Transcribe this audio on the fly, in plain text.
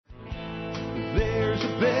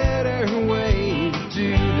better way to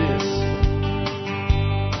do this.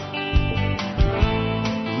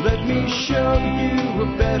 Let me show you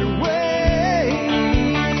a better way.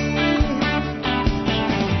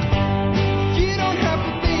 You don't have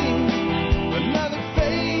to be another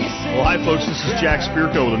face. Well, hi, folks. This is Jack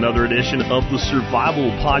Spirko with another edition of the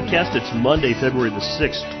Survival Podcast. It's Monday, February the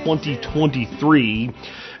 6th, 2023.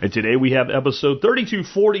 And today we have episode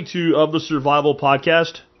 3242 of the Survival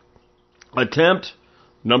Podcast. Attempt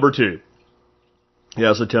number 2.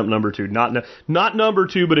 Yes, attempt number 2. Not number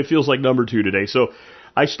 2, but it feels like number 2 today. So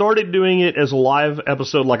I started doing it as a live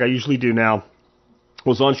episode like I usually do now.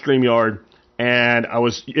 Was on StreamYard, and I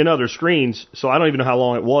was in other screens, so I don't even know how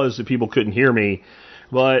long it was that people couldn't hear me.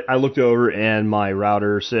 But I looked over, and my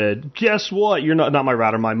router said, guess what? You're not my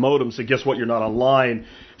router, my modem said, guess what? You're not online.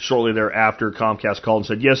 Shortly thereafter, Comcast called and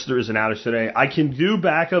said, yes, there is an outage today. I can do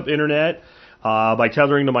backup internet by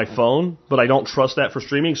tethering to my phone, but I don't trust that for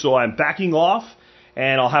streaming, so I'm backing off,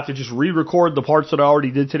 and I'll have to just re-record the parts that I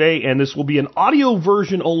already did today, and this will be an audio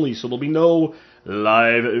version only, so there'll be no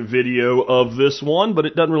live video of this one, but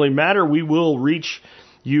it doesn't really matter. We will reach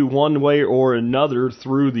you one way or another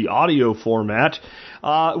through the audio format.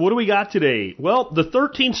 What do we got today? Well, the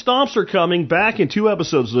 13 stomps are coming back in 2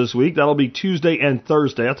 episodes this week. That'll be Tuesday and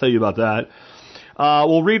Thursday. I'll tell you about that.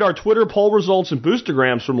 We'll read our Twitter poll results and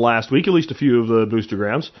boostergrams from last week, at least a few of the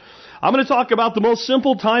boostergrams. I'm going to talk about the most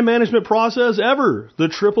simple time management process ever, the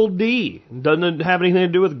Triple D. Doesn't have anything to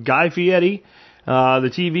do with Guy Fieri,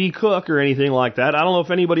 the TV cook, or anything like that. I don't know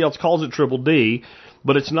if anybody else calls it Triple D,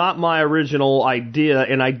 but it's not my original idea,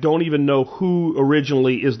 and I don't even know who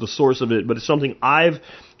originally is the source of it, but it's something I've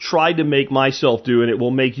tried to make myself do, and it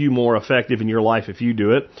will make you more effective in your life if you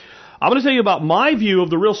do it. I'm going to tell you about my view of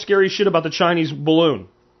the real scary shit about the Chinese balloon.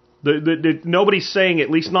 Nobody's saying, at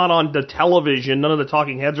least not on the television, none of the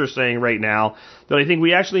talking heads are saying right now, that I think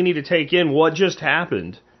we actually need to take in what just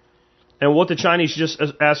happened and what the Chinese just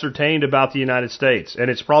ascertained about the United States. And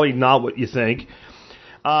it's probably not what you think.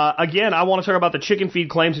 Again, I want to talk about the chicken feed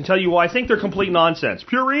claims and tell you why I think they're complete nonsense.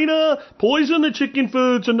 Purina, poison the chicken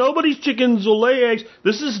food so nobody's chickens will lay eggs.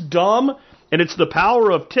 This is dumb. And it's the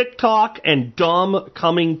power of TikTok and dumb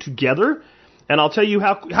coming together. And I'll tell you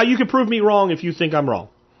how you can prove me wrong if you think I'm wrong.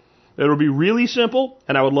 It'll be really simple,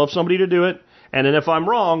 and I would love somebody to do it. And then if I'm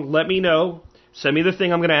wrong, let me know. Send me the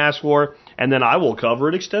thing I'm going to ask for, and then I will cover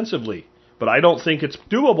it extensively. But I don't think it's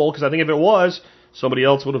doable, because I think if it was, somebody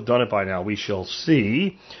else would have done it by now. We shall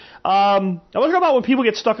see. I want to talk about when people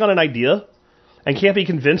get stuck on an idea and can't be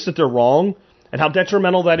convinced that they're wrong, and how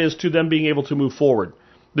detrimental that is to them being able to move forward.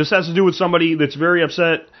 This has to do with somebody that's very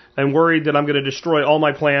upset and worried that I'm going to destroy all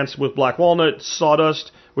my plants with black walnut,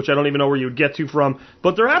 sawdust, which I don't even know where you would get to from.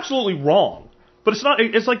 But they're absolutely wrong. But it's not.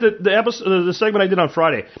 It's like the episode, the segment I did on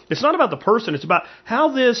Friday. It's not about the person. It's about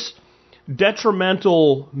how this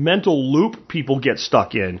detrimental mental loop people get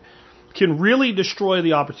stuck in can really destroy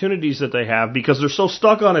the opportunities that they have because they're so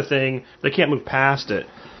stuck on a thing they can't move past it.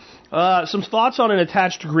 Some thoughts on an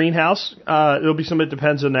attached greenhouse. There'll be some it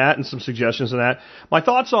depends on that and some suggestions on that. My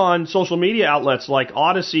thoughts on social media outlets like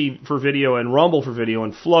Odyssey for video and Rumble for video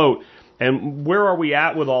and Float. And where are we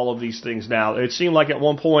at with all of these things now? It seemed like at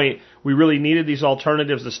one point we really needed these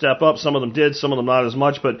alternatives to step up. Some of them did, some of them not as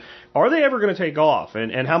much. But are they ever going to take off?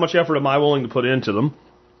 And how much effort am I willing to put into them?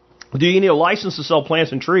 Do you need a license to sell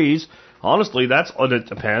plants and trees? Honestly, it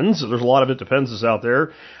depends. There's a lot of it depends out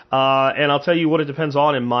there. And I'll tell you what it depends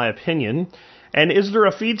on, in my opinion. And is there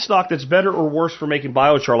a feedstock that's better or worse for making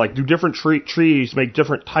biochar? Like, do different trees make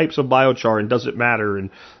different types of biochar, and does it matter? And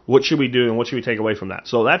what should we do, and what should we take away from that?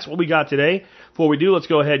 So that's what we got today. Before we do, let's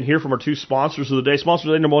go ahead and hear from our 2 sponsors of the day. Sponsor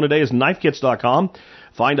of the day number 1 today is KnifeKits.com.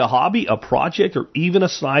 Find a hobby, a project, or even a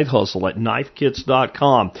side hustle at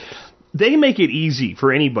KnifeKits.com. They make it easy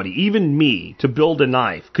for anybody, even me, to build a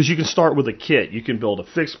knife, because you can start with a kit. You can build a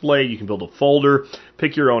fixed blade, you can build a folder,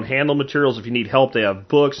 pick your own handle materials. If you need help, they have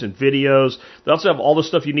books and videos. They also have all the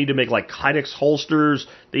stuff you need to make, like Kydex holsters.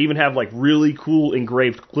 They even have like really cool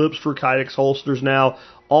engraved clips for Kydex holsters now.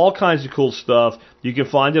 All kinds of cool stuff. You can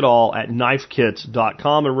find it all at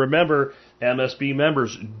KnifeKits.com. And remember, MSB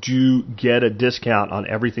members do get a discount on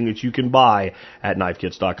everything that you can buy at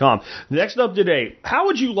KnifeKits.com. Next up today, how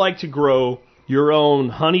would you like to grow your own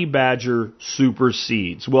honey badger super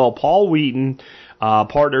seeds? Well, Paul Wheaton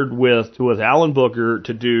partnered with Alan Booker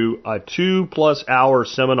to do a 2+ hour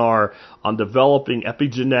seminar on developing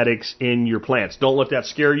epigenetics in your plants. Don't let that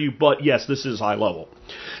scare you, but yes, this is high level.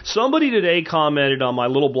 Somebody today commented on my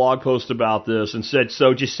little blog post about this and said,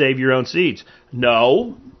 so just save your own seeds.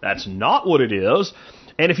 No, that's not what it is.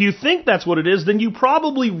 And if you think that's what it is, then you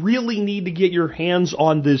probably really need to get your hands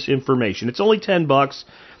on this information. It's only $10,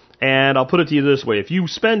 and I'll put it to you this way. If you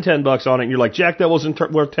spend $10 on it and you're like, Jack, that wasn't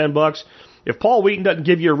worth $10, if Paul Wheaton doesn't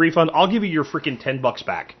give you a refund, I'll give you your freaking $10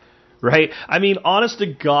 back, right? I mean, honest to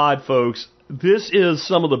God, folks, this is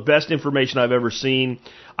some of the best information I've ever seen.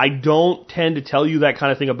 I don't tend to tell you that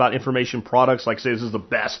kind of thing about information products, like say this is the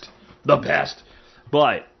best,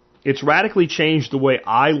 but it's radically changed the way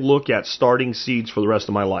I look at starting seeds for the rest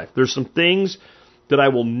of my life. There's some things that I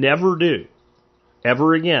will never do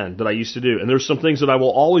ever again that I used to do. And there's some things that I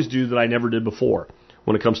will always do that I never did before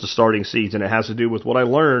when it comes to starting seeds. And it has to do with what I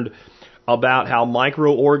learned about how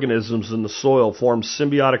microorganisms in the soil form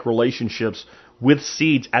symbiotic relationships with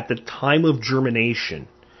seeds at the time of germination.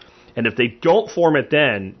 And if they don't form it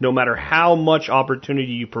then, no matter how much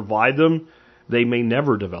opportunity you provide them, they may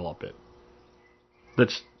never develop it.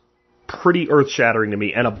 That's pretty earth-shattering to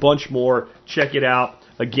me, and a bunch more. Check it out.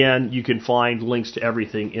 Again, you can find links to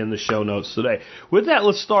everything in the show notes today. With that,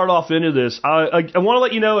 let's start off into this. I want to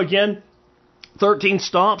let you know, again, 13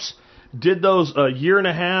 Stomps, did those a year and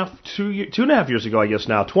a half, 2.5 years ago, I guess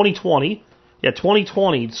now, 2020. Yeah,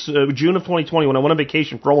 2020, June of 2020, when I went on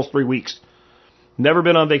vacation for almost 3 weeks. Never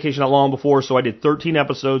been on vacation that long before, so I did 13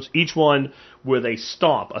 episodes, each one with a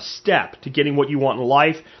stomp, a step to getting what you want in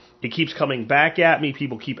life. It keeps coming back at me.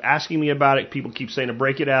 People keep asking me about it. People keep saying to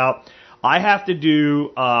break it out. I have to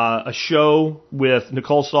do a show with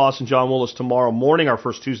Nicole Sauce and John Willis tomorrow morning, our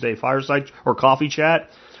first Tuesday fireside or coffee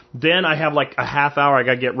chat. Then I have like a half hour. I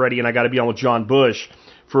got to get ready, and I got to be on with John Bush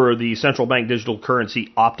for the Central Bank Digital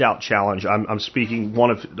Currency Opt-Out Challenge. I'm speaking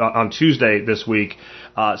on Tuesday this week.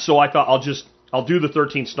 So I thought I'll do the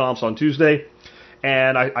 13 Stomps on Tuesday.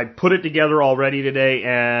 And I put it together already today,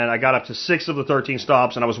 and I got up to 6 of the 13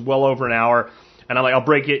 Stomps, and I was well over an hour. And I'm like, I'll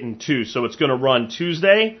break it in 2. So it's going to run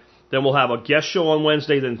Tuesday, then we'll have a guest show on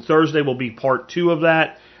Wednesday, then Thursday will be part 2 of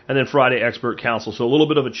that, and then Friday, Expert Council. So a little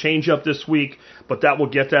bit of a change up this week, but that will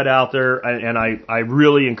get that out there. And I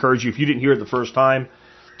really encourage you, if you didn't hear it the first time,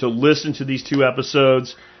 to listen to these 2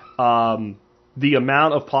 episodes. The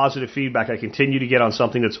amount of positive feedback I continue to get on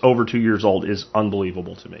something that's over 2 years old is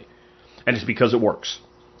unbelievable to me. And it's because it works.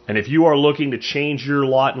 And if you are looking to change your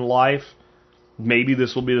lot in life, maybe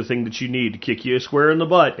this will be the thing that you need to kick you a square in the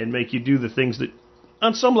butt and make you do the things that,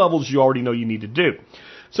 on some levels, you already know you need to do.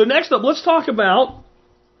 So next up, let's talk about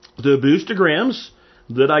the boostograms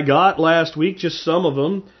that I got last week, just some of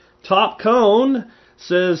them. Top Cone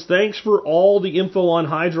says, thanks for all the info on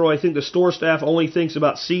hydro. I think the store staff only thinks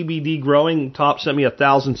about CBD growing. Top sent me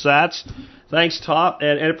 1,000 sats. Thanks, Top.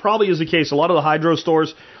 And it probably is the case. A lot of the hydro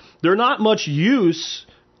stores, they're not much use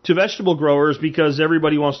to vegetable growers because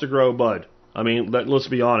everybody wants to grow bud. I mean, let's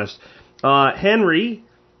be honest. Henry,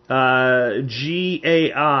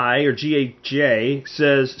 G-A-I or G-A-J,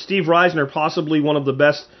 says, Steve Reisner, possibly one of the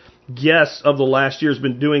best guests of the last year, has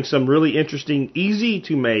been doing some really interesting,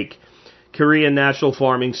 easy-to-make Korean natural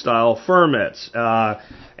farming style ferments,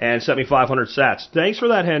 and sent me 500 sats. Thanks for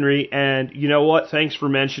that, Henry. And you know what? Thanks for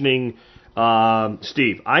mentioning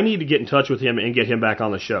Steve. I need to get in touch with him and get him back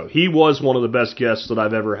on the show. He was one of the best guests that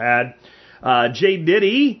I've ever had. Jay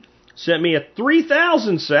Diddy sent me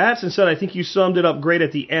 3,000 sats and said, I think you summed it up great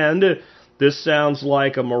at the end. This sounds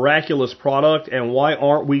like a miraculous product, and why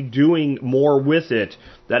aren't we doing more with it?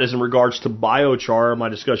 That is in regards to biochar, my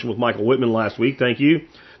discussion with Michael Whitman last week. Thank you.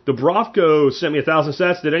 Dubrovko sent me 1,000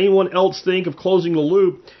 sats. Did anyone else think of closing the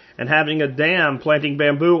loop and having a dam, planting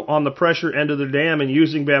bamboo on the pressure end of the dam and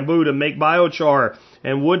using bamboo to make biochar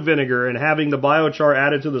and wood vinegar and having the biochar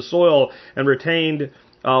added to the soil and retained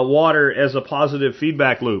water as a positive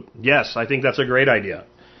feedback loop? Yes, I think that's a great idea.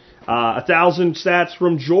 1,000 stats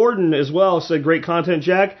from Jordan as well. Said, great content,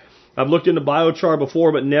 Jack. I've looked into biochar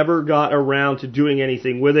before but never got around to doing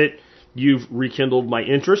anything with it. You've rekindled my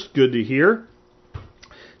interest. Good to hear.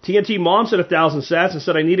 TNT Mom said 1,000 sats and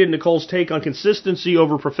said, I needed Nicole's take on consistency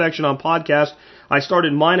over perfection on podcast. I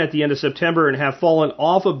started mine at the end of September and have fallen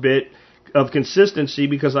off a bit of consistency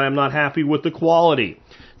because I am not happy with the quality.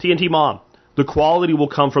 TNT Mom, the quality will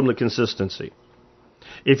come from the consistency.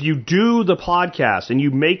 If you do the podcast and you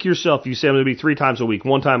make yourself, you say I'm going to be 3 times a week,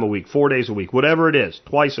 1 time a week, 4 days a week, whatever it is,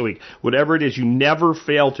 twice a week, whatever it is, you never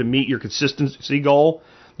fail to meet your consistency goal.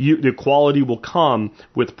 The quality will come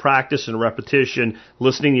with practice and repetition,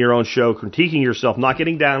 listening to your own show, critiquing yourself, not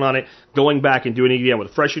getting down on it, going back and doing it again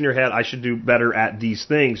with fresh in your head. I should do better at these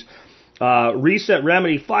things. Reset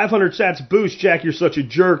Remedy, 500 sats boost. Jack, you're such a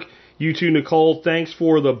jerk. You too, Nicole. Thanks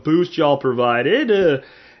for the boost y'all provided.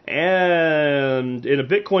 And in a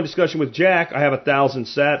Bitcoin discussion with Jack, I have 1,000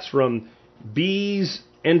 sats from Bees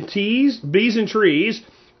and Trees.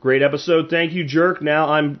 Great episode. Thank you, Jerk. Now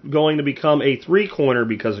I'm going to become a 3-coiner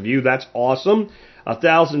because of you. That's awesome.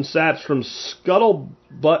 1,000 sats from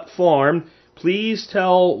Scuttlebutt Farm. Please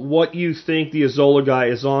tell what you think the Azola guy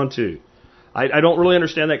is onto. I don't really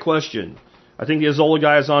understand that question. I think the Azola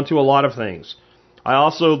guy is onto a lot of things. I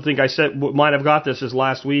also think I said, might have got this as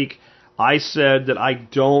last week, I said that I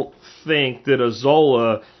don't think that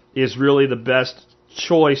Azola is really the best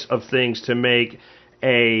choice of things to make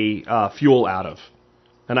a fuel out of.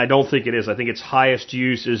 And I don't think it is. I think its highest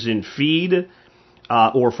use is in feed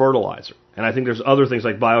or fertilizer. And I think there's other things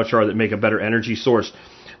like biochar that make a better energy source.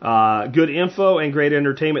 Good info and great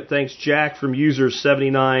entertainment. Thanks, Jack, from user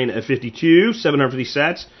 7952, 750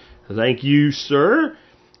 sats. Thank you, sir.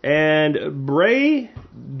 And Bray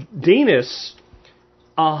Denis,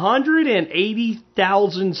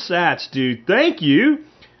 180,000 sats, dude. Thank you.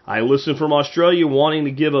 I listen from Australia, wanting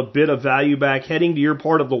to give a bit of value back, heading to your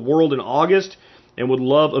part of the world in August, and would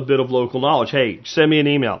love a bit of local knowledge. Hey, send me an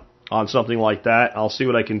email on something like that. I'll see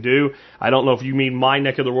what I can do. I don't know if you mean my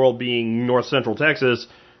neck of the world being north central Texas,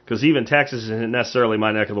 because even Texas isn't necessarily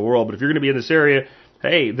my neck of the world. But if you're going to be in this area,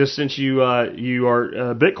 hey, since you are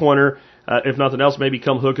a Bitcoiner, if nothing else, maybe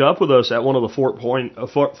come hook up with us at one of the Fort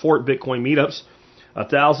Bitcoin meetups.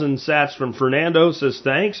 1,000 sats from Fernando says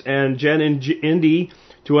thanks, and Jen Indy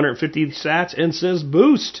 250 sats and says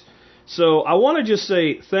boost. So I want to just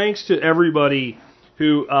say thanks to everybody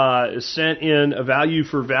who sent in a value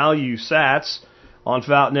for value sats on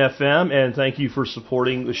Fountain FM, and thank you for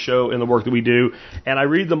supporting the show and the work that we do. And I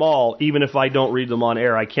read them all, even if I don't read them on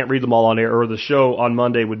air. I can't read them all on air, or the show on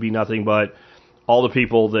Monday would be nothing but all the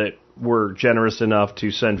people that were generous enough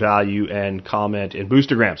to send value and comment in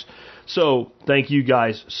boostergrams. So thank you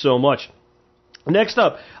guys so much. Next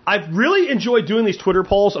up, I've really enjoyed doing these Twitter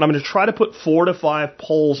polls, and I'm going to try to put 4 to 5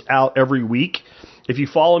 polls out every week. If you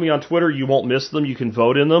follow me on Twitter, you won't miss them. You can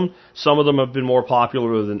vote in them. Some of them have been more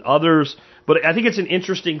popular than others. But I think it's an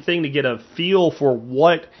interesting thing to get a feel for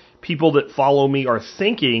what people that follow me are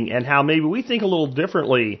thinking, and how maybe we think a little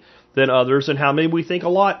differently than others, and how maybe we think a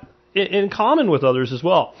lot in common with others as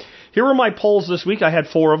well. Here are my polls this week. I had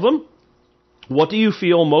 4 of them. What do you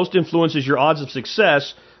feel most influences your odds of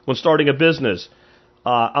success when starting a business?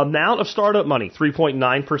 Amount of startup money,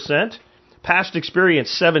 3.9%. Past experience,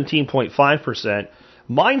 17.5%.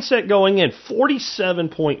 Mindset going in,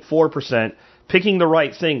 47.4%. Picking the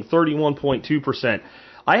right thing, 31.2%.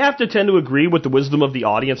 I have to tend to agree with the wisdom of the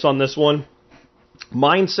audience on this one.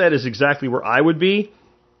 Mindset is exactly where I would be.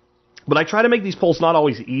 But I try to make these polls not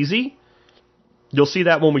always easy. You'll see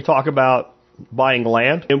that when we talk about buying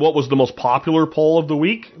land and what was the most popular poll of the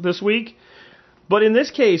week this week. But in this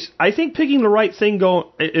case, I think picking the right thing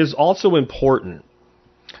is also important.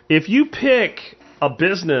 If you pick a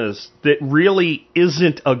business that really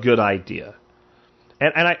isn't a good idea,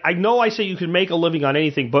 and I know I say you can make a living on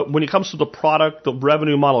anything, but when it comes to the product, the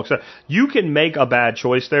revenue model, etc., you can make a bad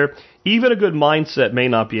choice there. Even a good mindset may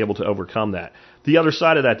not be able to overcome that. The other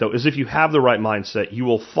side of that, though, is if you have the right mindset, you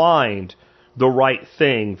will find the right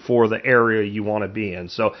thing for the area you want to be in.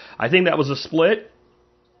 So I think that was a split,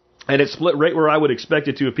 and it split right where I would expect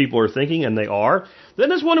it to if people are thinking, and they are. Then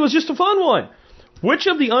this one was just a fun one. Which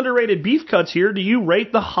of the underrated beef cuts here do you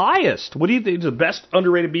rate the highest? What do you think is the best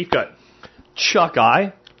underrated beef cut? Chuck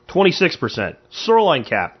eye, 26%. Sirloin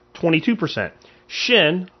cap, 22%.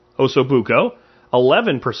 Shin, ossobuco,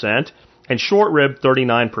 11%. And short rib,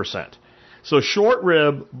 39%. So short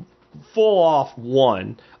rib, full off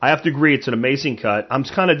 1. I have to agree it's an amazing cut. I'm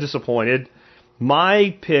kind of disappointed.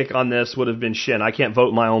 My pick on this would have been shin. I can't vote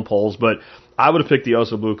in my own polls, but I would have picked the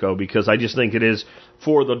ossobuco because I just think it is,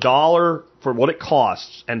 for the dollar, for what it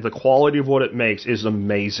costs, and the quality of what it makes is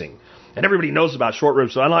amazing. And everybody knows about short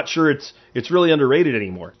ribs, so I'm not sure it's really underrated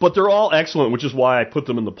anymore. But they're all excellent, which is why I put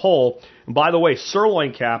them in the poll. And by the way,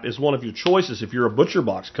 sirloin cap is one of your choices if you're a Butcher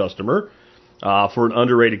Box customer for an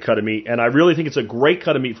underrated cut of meat. And I really think it's a great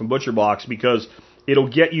cut of meat from Butcher Box because it'll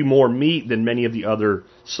get you more meat than many of the other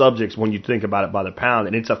subjects when you think about it by the pound.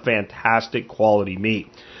 And it's a fantastic quality meat.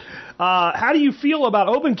 How do you feel about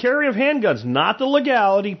open carry of handguns? Not the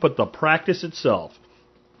legality, but the practice itself.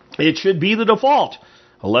 It should be the default.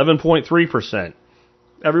 11.3%.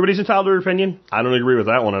 Everybody's entitled to their opinion. I don't agree with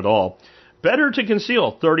that one at all. Better to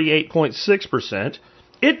conceal, 38.6%.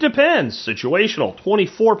 It depends, situational,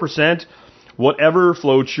 24%. Whatever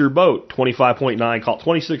floats your boat, 25.9%. Call it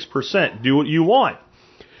 26%. Do what you want.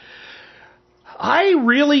 I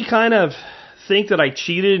really kind of think that I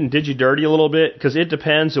cheated and did you dirty a little bit because it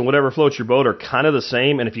depends and whatever floats your boat are kind of the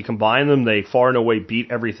same. And if you combine them, they far and away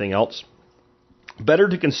beat everything else. Better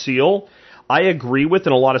to conceal. I agree with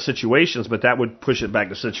in a lot of situations, but that would push it back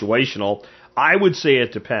to situational. I would say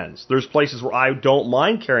it depends. There's places where I don't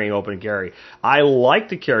mind carrying open carry. I like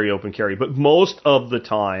to carry open carry, but most of the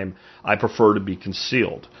time I prefer to be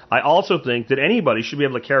concealed. I also think that anybody should be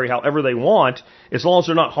able to carry however they want as long as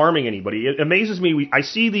they're not harming anybody. It amazes me. I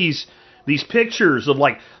see these pictures of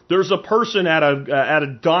like there's a person at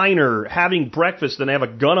a diner having breakfast and they have a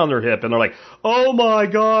gun on their hip and they're like, "Oh my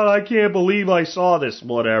God, I can't believe I saw this."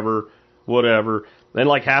 Whatever. Then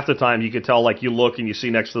like half the time you could tell, like you look and you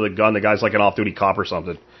see next to the gun, the guy's like an off-duty cop or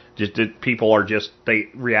something. People are just, they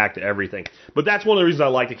react to everything. But that's one of the reasons I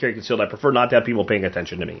like to carry concealed. I prefer not to have people paying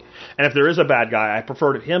attention to me. And if there is a bad guy, I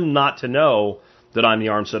prefer him not to know that I'm the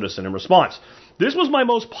armed citizen in response. This was my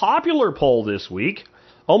most popular poll this week.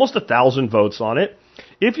 Almost 1,000 votes on it.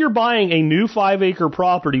 If you're buying a new 5-acre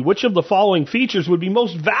property, which of the following features would be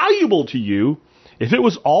most valuable to you if it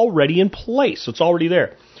was already in place? So it's already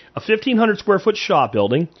there. A 1,500 square foot shop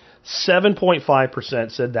building,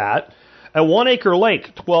 7.5% said that. A 1-acre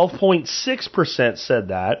lake, 12.6% said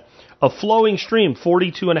that. A flowing stream,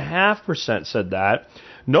 42.5% said that.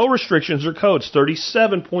 No restrictions or codes,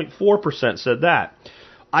 37.4% said that.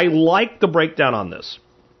 I like the breakdown on this.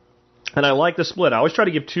 And I like the split. I always try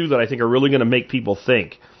to give two that I think are really going to make people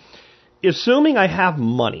think. Assuming I have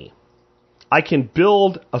money, I can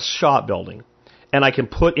build a shop building. And I can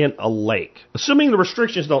put in a lake. Assuming the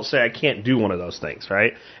restrictions don't say I can't do one of those things,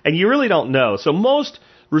 right? And you really don't know. So most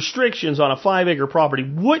restrictions on a 5-acre property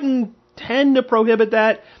wouldn't tend to prohibit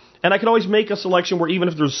that. And I could always make a selection where even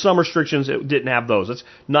if there's some restrictions, it didn't have those. It's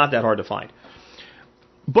not that hard to find.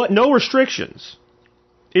 But no restrictions.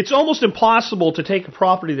 It's almost impossible to take a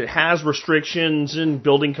property that has restrictions and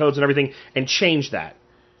building codes and everything and change that.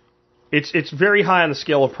 It's very high on the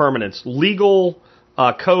scale of permanence. Legal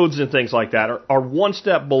codes and things like that are one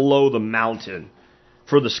step below the mountain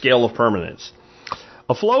for the scale of permanence.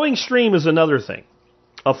 A flowing stream is another thing.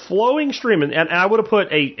 A flowing stream, and I would have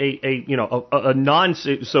put a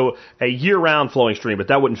year-round flowing stream, but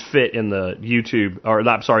that wouldn't fit in the YouTube, or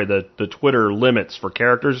I'm sorry, the Twitter limits for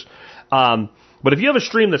characters. But if you have a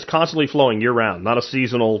stream that's constantly flowing year-round, not a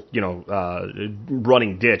seasonal,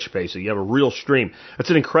 running ditch, basically, you have a real stream, that's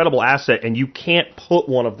an incredible asset, and you can't put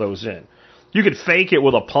one of those in. You could fake it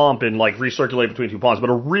with a pump and like recirculate between two ponds, but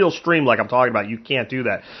a real stream like I'm talking about, you can't do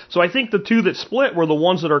that. So I think the two that split were the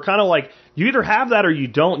ones that are kind of like, you either have that or you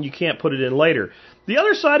don't, and you can't put it in later. The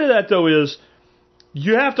other side of that, though, is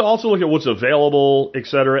you have to also look at what's available, et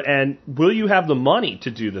cetera, and will you have the money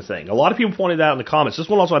to do the thing? A lot of people pointed that out in the comments. This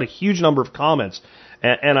one also had a huge number of comments,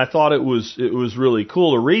 and I thought it was really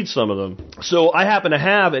cool to read some of them. So I happen to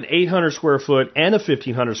have an 800 square foot and a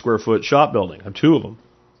 1,500 square foot shop building. I have two of them.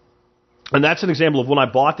 And that's an example of when I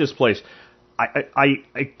bought this place, I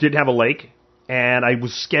did have a lake, and I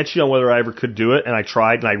was sketchy on whether I ever could do it, and I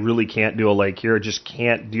tried, and I really can't do a lake here. I just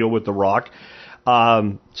can't deal with the rock.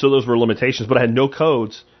 So those were limitations, but I had no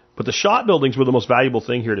codes. But the shop buildings were the most valuable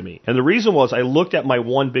thing here to me. And the reason was I looked at my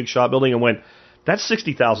one big shop building and went, that's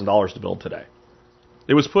 $60,000 to build today.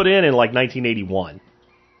 It was put in like 1981.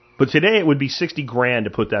 But today it would be $60,000 to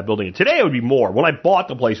put that building in. Today it would be more. When I bought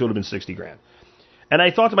the place, it would have been $60,000. And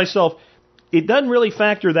I thought to myself, it doesn't really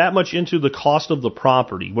factor that much into the cost of the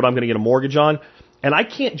property, what I'm going to get a mortgage on, and I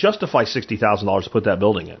can't justify $60,000 to put that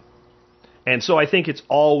building in. And so I think it's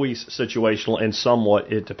always situational and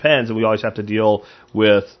somewhat it depends, and we always have to deal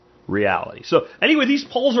with reality. So anyway, these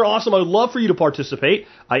polls are awesome. I would love for you to participate.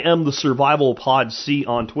 I am the Survival Pod C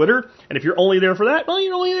on Twitter, and if you're only there for that, well,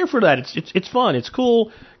 you're only there for that. It's fun. It's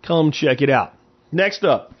cool. Come check it out. Next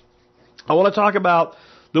up, I want to talk about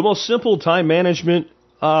the most simple time management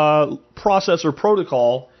process or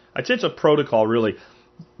protocol, I'd say it's a protocol really,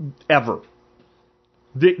 ever,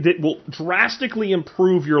 that will drastically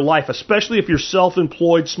improve your life, especially if you're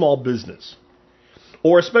self-employed small business.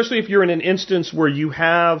 Or especially if you're in an instance where you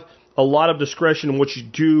have a lot of discretion in what you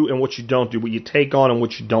do and what you don't do, what you take on and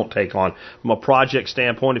what you don't take on. From a project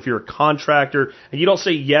standpoint, if you're a contractor and you don't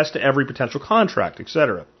say yes to every potential contract,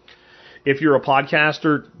 etc. If you're a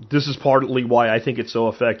podcaster, this is partly why I think it's so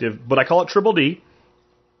effective, but I call it Triple D.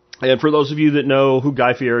 And for those of you that know who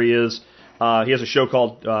Guy Fieri is, he has a show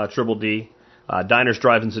called Triple D. Diners,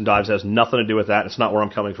 Drive-Ins, and Dives has nothing to do with that. It's not where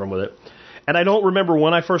I'm coming from with it. And I don't remember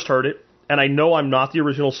when I first heard it, and I know I'm not the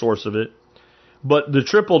original source of it. But the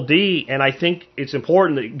Triple D, and I think it's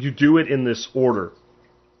important that you do it in this order.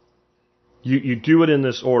 You do it in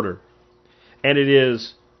this order. And it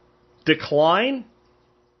is decline,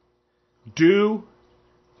 do,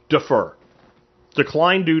 defer.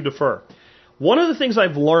 Decline, do, defer. One of the things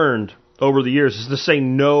I've learned over the years is to say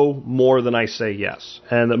no more than I say yes.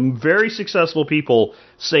 And the very successful people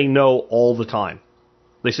say no all the time.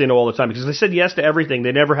 They say no all the time because they said yes to everything.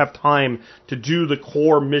 They never have time to do the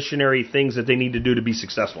core missionary things that they need to do to be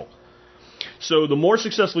successful. So the more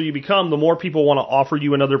successful you become, the more people want to offer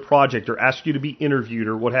you another project or ask you to be interviewed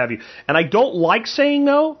or what have you. And I don't like saying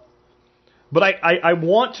no, but I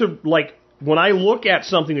want to, like, when I look at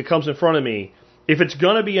something that comes in front of me, if it's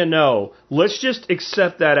going to be a no, let's just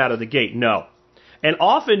accept that out of the gate, no. And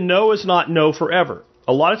often no is not no forever.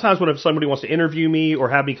 A lot of times when somebody wants to interview me or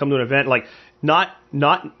have me come to an event, like,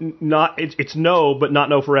 it's no, but not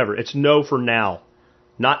no forever. It's no for now.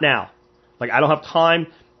 Not now. Like, I don't have time.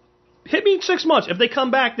 Hit me in 6 months. If they come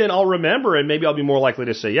back, then I'll remember and maybe I'll be more likely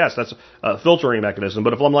to say yes. That's a filtering mechanism.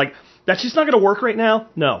 But if I'm like, that's just not going to work right now,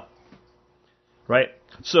 no. Right?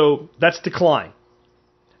 So that's decline.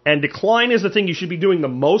 And decline is the thing you should be doing the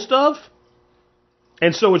most of.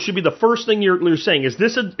 And so it should be the first thing you're saying. Is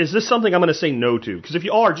this something I'm going to say no to? Because if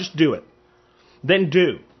you are, just do it. Then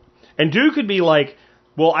do. And do could be like,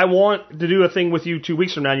 well, I want to do a thing with you 2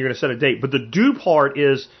 weeks from now and you're going to set a date. But the do part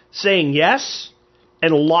is saying yes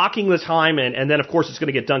and locking the time in. And then, of course, it's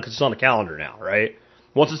going to get done because it's on the calendar now, right?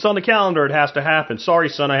 Once it's on the calendar, it has to happen. Sorry,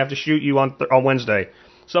 son, I have to shoot you on Wednesday.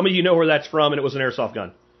 Some of you know where that's from, and it was an airsoft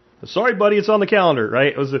gun. Sorry, buddy, it's on the calendar,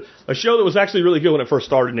 right? It was a show that was actually really good when it first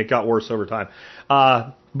started, and it got worse over time.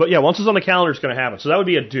 But yeah, once it's on the calendar, it's going to happen. So that would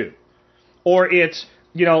be a do. Or it's,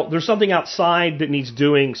 there's something outside that needs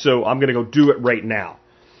doing, so I'm going to go do it right now.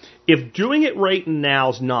 If doing it right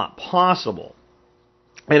now is not possible,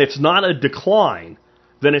 and it's not a decline,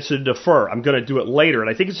 then it's a defer. I'm going to do it later. And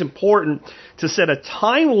I think it's important to set a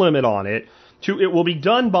time limit on it to it will be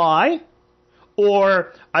done by,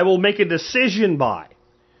 or I will make a decision by.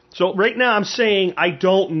 So right now I'm saying I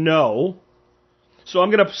don't know. So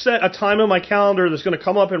I'm going to set a time on my calendar that's going to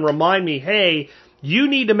come up and remind me, hey, you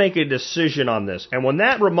need to make a decision on this. And when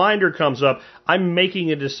that reminder comes up, I'm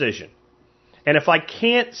making a decision. And if I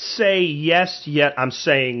can't say yes yet, I'm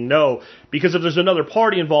saying no. Because if there's another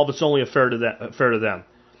party involved, it's only fair to them.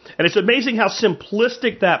 And it's amazing how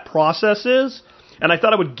simplistic that process is. And I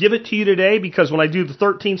thought I would give it to you today because when I do the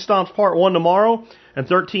 13 Stomps Part 1 tomorrow and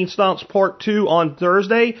 13 Stomps Part 2 on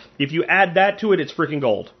Thursday, if you add that to it, it's freaking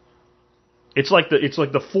gold. It's like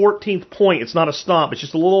the 14th point. It's not a stomp. It's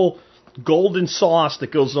just a little golden sauce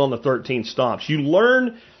that goes on the 13 stomps. You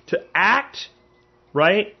learn to act,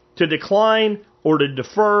 right, to decline or to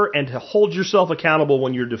defer and to hold yourself accountable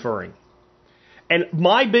when you're deferring. And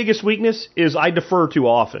my biggest weakness is I defer too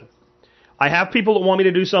often. I have people that want me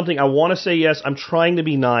to do something. I want to say yes. I'm trying to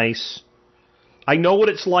be nice. I know what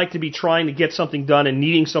it's like to be trying to get something done and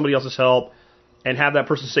needing somebody else's help and have that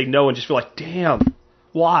person say no and just feel like, damn,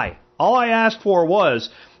 why? All I asked for was,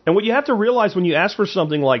 and what you have to realize when you ask for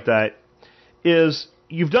something like that is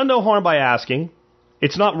you've done no harm by asking.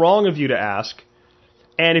 It's not wrong of you to ask.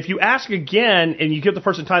 And if you ask again and you give the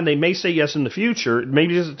person time, they may say yes in the future.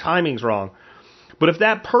 Maybe just the timing's wrong. But if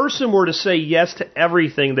that person were to say yes to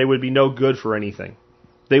everything, they would be no good for anything.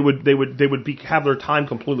 They would have their time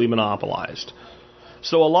completely monopolized.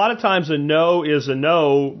 So a lot of times a no is a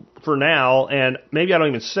no for now, and maybe I don't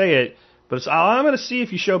even say it, but it's, I'm going to see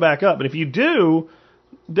if you show back up. And if you do,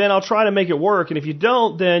 then I'll try to make it work. And if you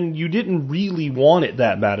don't, then you didn't really want it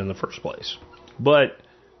that bad in the first place. But,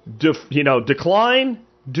 decline,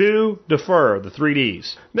 do, defer, the 3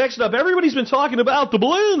 Ds. Next up, everybody's been talking about the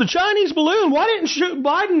balloon, the Chinese balloon. Why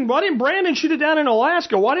didn't Brandon shoot it down in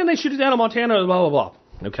Alaska? Why didn't they shoot it down in Montana? Blah, blah,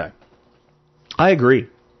 blah. Okay. I agree.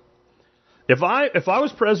 If I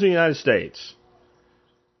was president of the United States,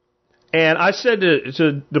 and I said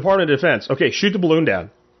to Department of Defense, okay, shoot the balloon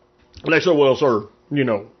down. And they said, well, sir,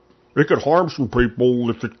 it could harm some people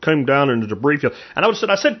if it came down in the debris field. And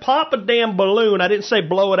I said, pop a damn balloon. I didn't say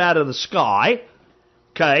blow it out of the sky.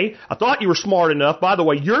 Okay? I thought you were smart enough. By the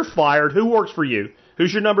way, you're fired. Who works for you?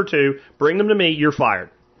 Who's your number 2? Bring them to me. You're fired.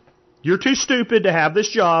 You're too stupid to have this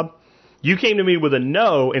job. You came to me with a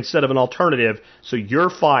no instead of an alternative, so you're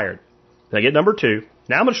fired. Did I get number 2?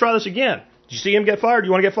 Now I'm going to try this again. Did you see him get fired?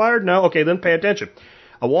 You want to get fired? No? Okay, then pay attention.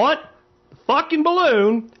 I want the fucking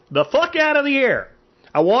balloon the fuck out of the air.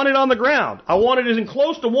 I want it on the ground. I want it as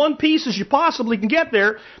close to one piece as you possibly can get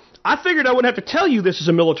there. I figured I wouldn't have to tell you this as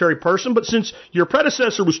a military person, but since your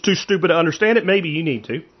predecessor was too stupid to understand it, maybe you need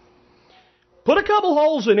to. Put a couple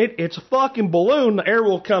holes in it. It's a fucking balloon. The air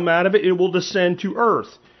will come out of it. It will descend to Earth.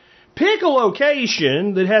 Pick a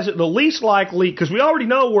location that has it the least likely, because we already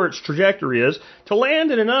know where its trajectory is, to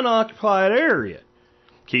land in an unoccupied area.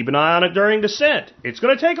 Keep an eye on it during descent. It's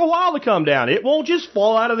going to take a while to come down. It won't just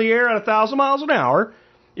fall out of the air at 1,000 miles an hour.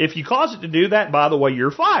 If you cause it to do that, by the way,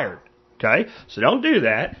 you're fired. Okay? So don't do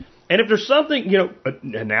that. And if there's something,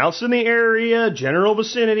 announce in the area, general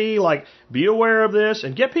vicinity, like, be aware of this,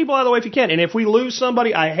 and get people out of the way if you can. And if we lose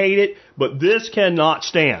somebody, I hate it, but this cannot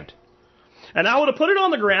stand. And I would have put it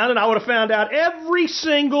on the ground, and I would have found out every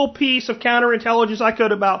single piece of counterintelligence I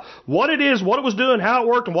could about what it is, what it was doing, how it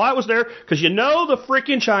worked, and why it was there, because the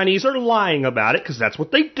freaking Chinese are lying about it, because that's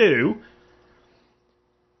what they do.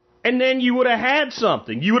 And then you would have had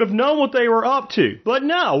something. You would have known what they were up to. But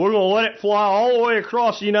no, we're going to let it fly all the way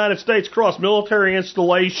across the United States, across military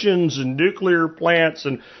installations and nuclear plants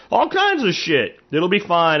and all kinds of shit. It'll be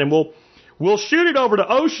fine, and we'll shoot it over the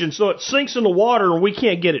ocean so it sinks in the water and we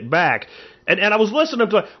can't get it back. And I was listening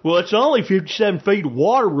to, well, it's only 57 feet of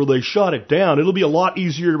water where they shot it down. It'll be a lot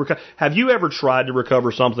easier to recover. Have you ever tried to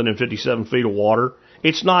recover something in 57 feet of water?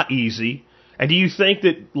 It's not easy. And do you think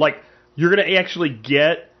that, you're going to actually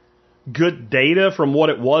get good data from what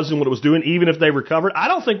it was and what it was doing, even if they recovered? I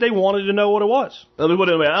don't think they wanted to know what it was. I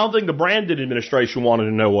don't think the Brandon administration wanted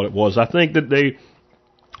to know what it was. I think that they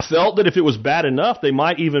felt that if it was bad enough, they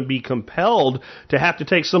might even be compelled to have to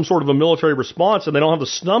take some sort of a military response, and they don't have the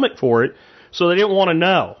stomach for it, so they didn't want to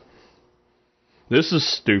know. This is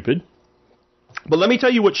stupid. But let me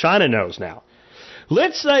tell you what China knows now.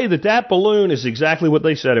 Let's say that balloon is exactly what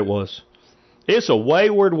they said it was. It's a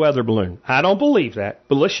wayward weather balloon. I don't believe that,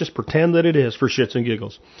 but let's just pretend that it is for shits and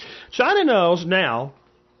giggles. China knows now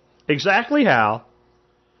exactly how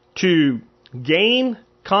to gain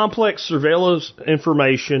complex surveillance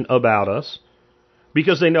information about us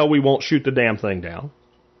because they know we won't shoot the damn thing down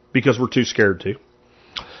because we're too scared to.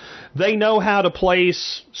 They know how to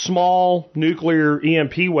place small nuclear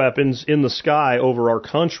EMP weapons in the sky over our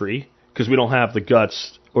country because we don't have the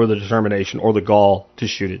guts or the determination or the gall to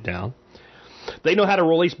shoot it down. They know how to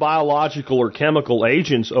release biological or chemical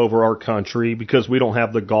agents over our country because we don't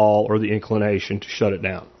have the gall or the inclination to shut it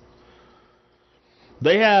down.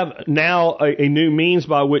 They have now a new means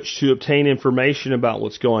by which to obtain information about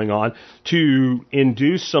what's going on to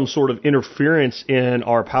induce some sort of interference in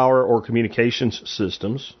our power or communications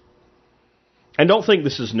systems. And don't think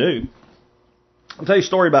this is new. I'll tell you a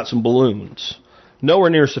story about some balloons. Nowhere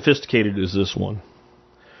near as sophisticated as this one.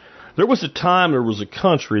 There was a time there was a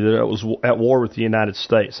country that was at war with the United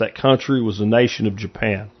States. That country was the nation of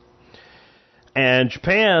Japan. And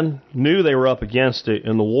Japan knew they were up against it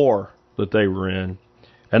in the war that they were in.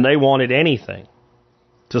 And they wanted anything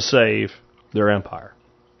to save their empire.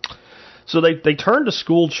 So they turned to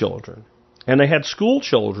school children. And they had school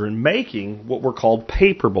children making what were called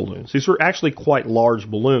paper balloons. These were actually quite large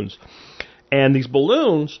balloons. And these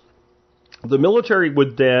balloons, the military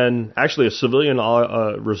would then, actually a civilian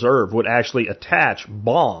reserve, would actually attach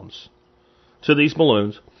bombs to these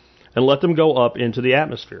balloons and let them go up into the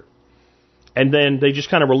atmosphere. And then they just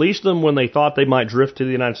kind of released them when they thought they might drift to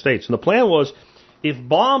the United States. And the plan was, if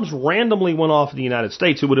bombs randomly went off in the United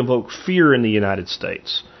States, it would invoke fear in the United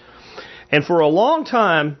States. And for a long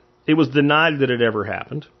time, it was denied that it ever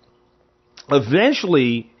happened.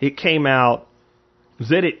 Eventually, it came out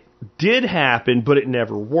that it did happen, but it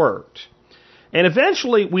never worked. And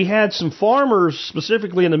eventually, we had some farmers,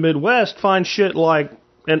 specifically in the Midwest, find shit like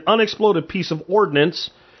an unexploded piece of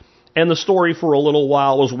ordnance. And the story for a little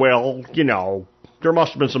while was, well, there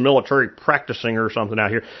must have been some military practicing or something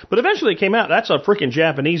out here. But eventually it came out, that's a freaking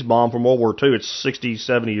Japanese bomb from World War II. It's 60,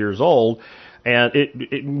 70 years old.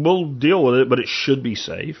 And we'll deal with it, but it should be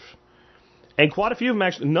safe. And quite a few of them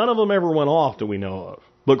actually, none of them ever went off that we know of.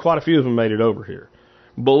 But quite a few of them made it over here.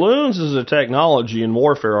 Balloons as a technology in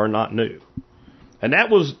warfare are not new. And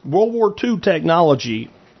that was World War II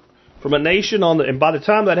technology from a nation and by the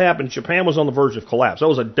time that happened, Japan was on the verge of collapse. That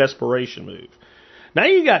was a desperation move. Now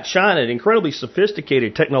you got China, an incredibly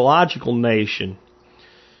sophisticated technological nation,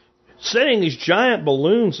 setting these giant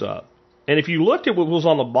balloons up. And if you looked at what was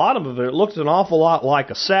on the bottom of it, it looked an awful lot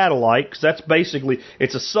like a satellite, because that's basically,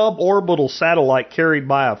 it's a suborbital satellite carried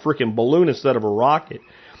by a freaking balloon instead of a rocket.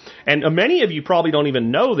 And many of you probably don't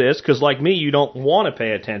even know this, because like me, you don't want to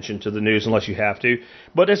pay attention to the news unless you have to.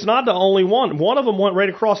 But it's not the only one. One of them went right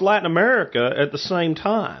across Latin America at the same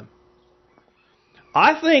time.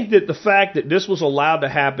 I think that the fact that this was allowed to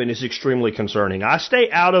happen is extremely concerning. I stay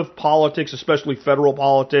out of politics, especially federal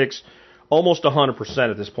politics, almost 100%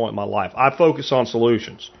 at this point in my life. I focus on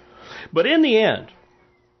solutions. But in the end,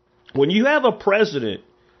 when you have a president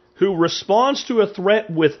who responds to a threat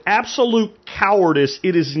with absolute cowardice,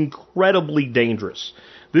 it is incredibly dangerous.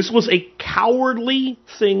 This was a cowardly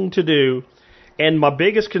thing to do, and my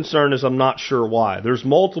biggest concern is I'm not sure why. There's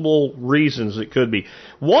multiple reasons it could be.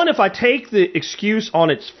 One, if I take the excuse on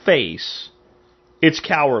its face, it's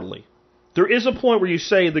cowardly. There is a point where you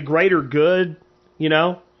say the greater good,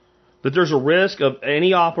 that there's a risk of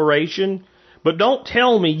any operation, but don't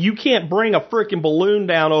tell me you can't bring a frickin' balloon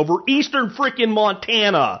down over eastern frickin'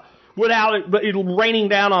 Montana without it raining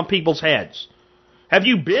down on people's heads. Have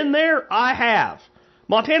you been there? I have.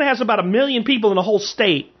 Montana has about 1 million people in the whole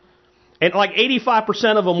state, and like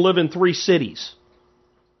 85% of them live in 3 cities.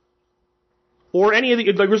 Or any of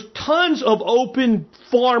the, there's tons of open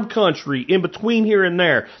farm country in between here and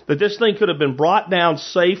there that this thing could have been brought down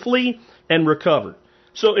safely and recovered.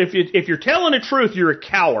 So if you're telling the truth, you're a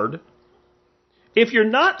coward. If you're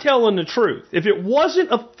not telling the truth, if it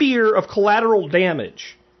wasn't a fear of collateral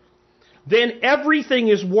damage, then everything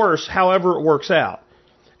is worse however it works out.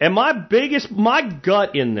 And my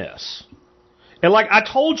gut in this, and like I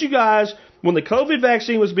told you guys, when the COVID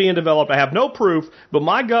vaccine was being developed, I have no proof, but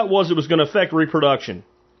my gut was it was going to affect reproduction.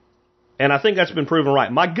 And I think that's been proven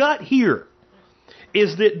right. My gut here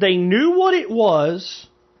is that they knew what it was,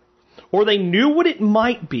 or they knew what it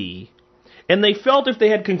might be, and they felt if they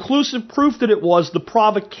had conclusive proof that it was, the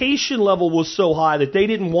provocation level was so high that they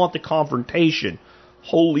didn't want the confrontation.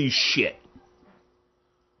 Holy shit.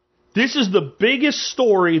 This is the biggest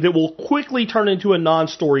story that will quickly turn into a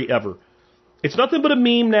non-story ever. It's nothing but a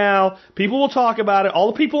meme now. People will talk about it.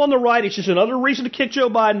 All the people on the right, it's just another reason to kick Joe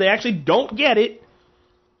Biden. They actually don't get it.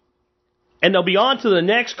 And they'll be on to the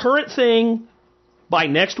next current thing by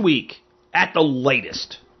next week at the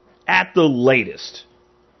latest. At the latest.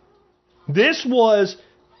 This was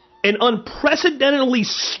an unprecedentedly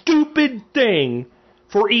stupid thing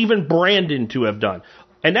for even Brandon to have done.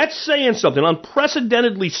 And that's saying something.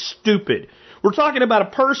 Unprecedentedly stupid. We're talking about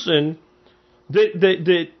a person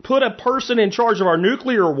that put a person in charge of our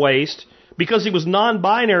nuclear waste because he was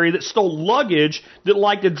non-binary, that stole luggage, that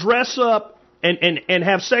liked to dress up and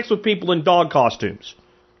have sex with people in dog costumes.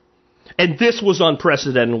 And this was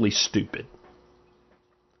unprecedentedly stupid.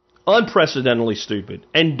 Unprecedentedly stupid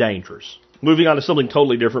and dangerous. Moving on to something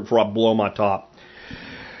totally different before I blow my top.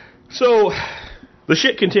 So, the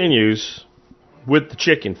shit continues with the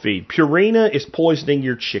chicken feed. Purina is poisoning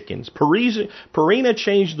your chickens. Purina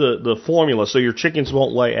changed the formula so your chickens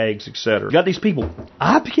won't lay eggs, etc. You got these people,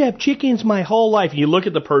 I've kept chickens my whole life. And you look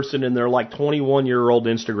at the person and they're like 21-year-old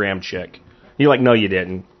Instagram chick. You're like, no, you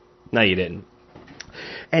didn't. No, you didn't.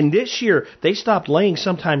 And this year, they stopped laying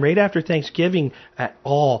sometime right after Thanksgiving at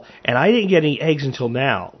all. And I didn't get any eggs until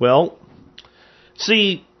now. Well,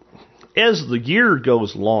 see, as the year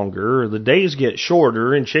goes longer, the days get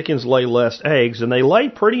shorter and chickens lay less eggs, and they lay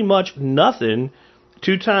pretty much nothing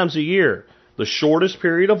 2 times a year. The shortest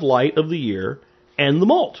period of light of the year and the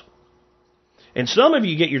molt. And some of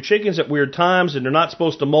you get your chickens at weird times, and they're not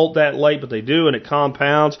supposed to molt that late, but they do, and it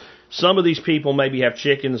compounds. Some of these people maybe have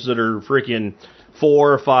chickens that are freaking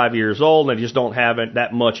 4 or 5 years old, and they just don't have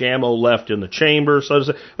that much ammo left in the chamber. So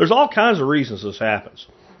there's all kinds of reasons this happens.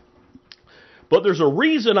 But there's a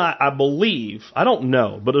reason I believe, I don't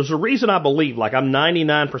know, but there's a reason I believe, like I'm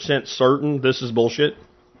 99% certain this is bullshit.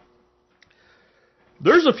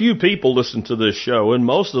 There's a few people listen to this show, and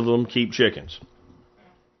most of them keep chickens.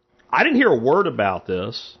 I didn't hear a word about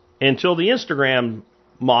this until the Instagram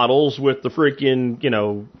models with the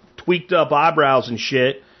freaking, tweaked up eyebrows and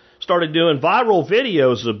shit started doing viral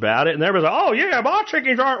videos about it, and everybody's like, oh yeah, my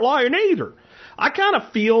chickens aren't lying either. I kind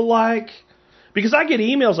of feel like, because I get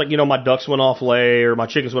emails like, my ducks went off lay or my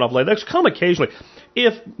chickens went off lay. That's come occasionally.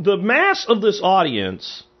 If the mass of this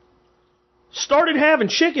audience started having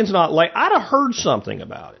chickens not lay, I'd have heard something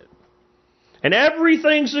about it. And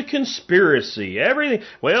everything's a conspiracy. Everything.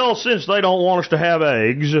 Well, since they don't want us to have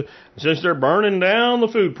eggs, since they're burning down the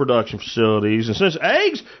food production facilities, and since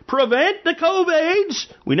eggs prevent the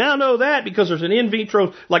COVIDs, we now know that because there's an in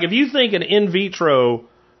vitro. Like if you think an in vitro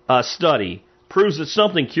study proves that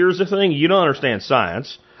something cures a thing, you don't understand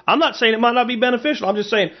science. I'm not saying it might not be beneficial. I'm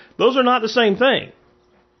just saying those are not the same thing.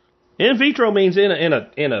 In vitro means in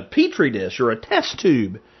a petri dish or a test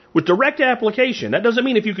tube with direct application. That doesn't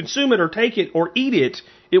mean if you consume it or take it or eat it,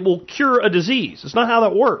 it will cure a disease. It's not how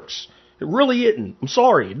that works. It really isn't. I'm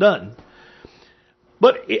sorry, it doesn't.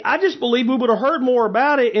 But I just believe we would have heard more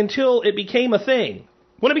about it until it became a thing.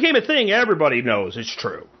 When it became a thing, everybody knows it's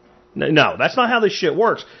true. No, that's not how this shit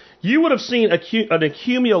works. You would have seen an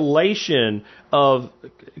accumulation of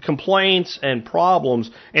complaints and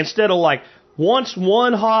problems instead of like once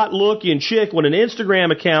one hot-looking chick with an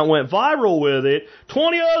Instagram account went viral with it,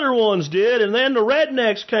 20 other ones did, and then the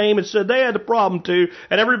rednecks came and said they had the problem too,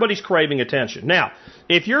 and everybody's craving attention. Now,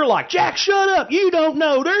 if you're like, Jack, shut up, you don't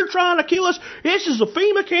know, they're trying to kill us, this is a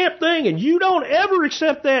FEMA camp thing, and you don't ever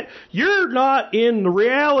accept that, you're not in the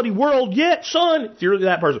reality world yet, son. If you're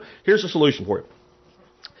that person, here's the solution for you.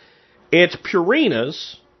 It's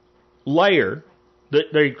Purina's layer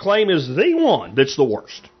that they claim is the one that's the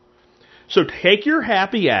worst. So take your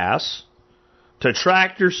happy ass to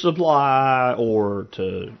Tractor Supply or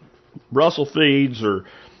to Russell Feeds or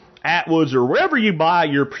Atwoods or wherever you buy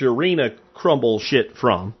your Purina crumble shit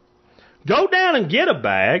from. Go down and get a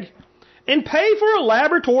bag and pay for a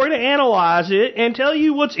laboratory to analyze it and tell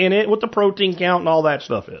you what's in it, what the protein count and all that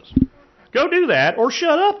stuff is. Go do that or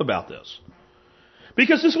shut up about this.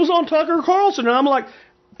 Because this was on Tucker Carlson and I'm like,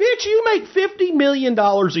 bitch, you make $50 million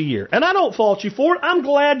a year. And I don't fault you for it. I'm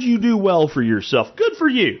glad you do well for yourself. Good for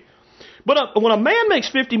you. But when a man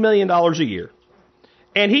makes $50 million a year,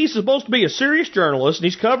 and he's supposed to be a serious journalist, and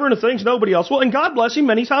he's covering the things nobody else will, and God bless him,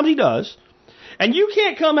 many times he does, and you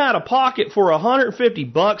can't come out of pocket for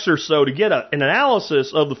 $150 or so to get an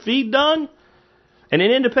analysis of the feed done, and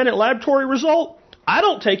an independent laboratory result, I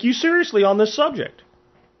don't take you seriously on this subject.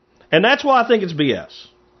 And that's why I think it's BS,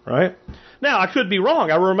 right? Now, I could be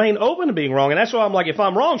wrong. I remain open to being wrong, and that's why I'm like, if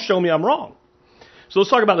I'm wrong, show me I'm wrong. So let's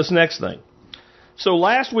talk about this next thing. So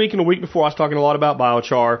last week and the week before, I was talking a lot about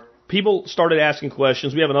biochar. People started asking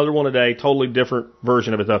questions. We have another one today, totally different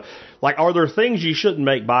version of it, though. Like, are there things you shouldn't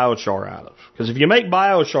make biochar out of? Because if you make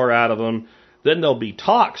biochar out of them, then they'll be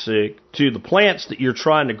toxic to the plants that you're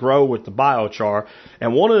trying to grow with the biochar.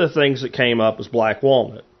 And one of the things that came up was black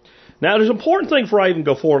walnut. Now, there's an important thing before I even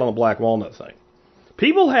go forward on the black walnut thing.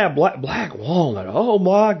 People have black walnut. Oh,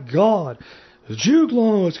 my God.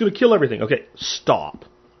 Juglone, it's going to kill everything. Okay, stop.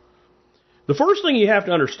 The first thing you have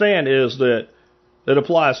to understand is that it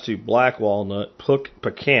applies to black walnut,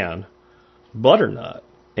 pecan, butternut,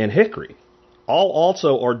 and hickory. All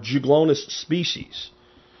also are Juglonous species.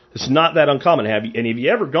 It's not that uncommon. Have you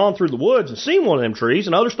ever gone through the woods and seen one of them trees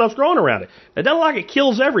and other stuff's growing around it? It doesn't like it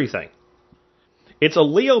kills everything. It's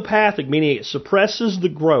allelopathic, meaning it suppresses the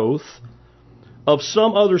growth of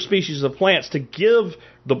some other species of plants to give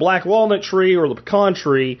the black walnut tree or the pecan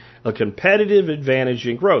tree a competitive advantage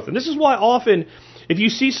in growth. And this is why often, if you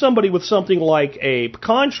see somebody with something like a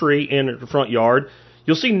pecan tree in the front yard,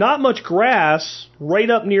 you'll see not much grass right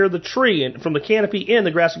up near the tree. And from the canopy in,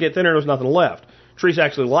 the grass will get thinner and there's nothing left. Trees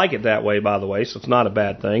actually like it that way, by the way, so it's not a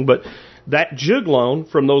bad thing. But that juglone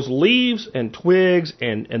from those leaves and twigs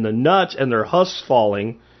and the nuts and their husks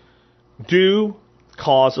falling do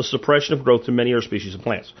cause a suppression of growth to many other species of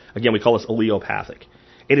plants. Again, we call this allelopathic.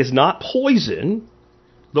 It is not poison,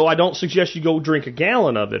 though I don't suggest you go drink a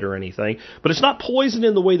gallon of it or anything, but it's not poison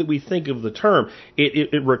in the way that we think of the term.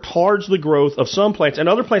 It retards the growth of some plants, and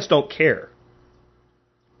other plants don't care.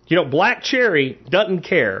 You know, black cherry doesn't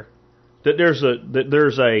care that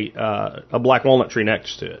there's a black walnut tree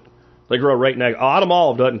next to it. They grow right next. Autumn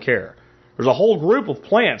olive doesn't care. There's a whole group of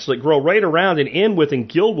plants that grow right around and in with and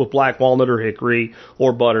gild with black walnut or hickory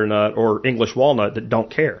or butternut or English walnut that don't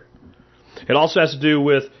care. It also has to do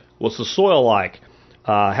with what's the soil like,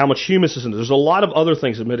 how much humus is in it. There's a lot of other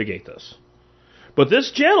things that mitigate this. But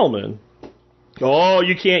this gentleman, oh,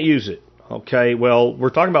 you can't use it. Okay, well, we're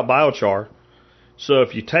talking about biochar. So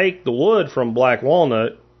if you take the wood from black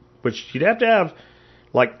walnut, which you'd have to have,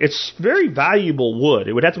 like, it's very valuable wood.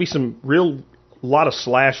 It would have to be some real lot of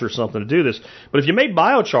slash or something to do this. But if you made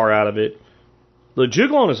biochar out of it, the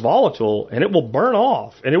juglone is volatile and it will burn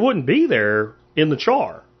off and it wouldn't be there in the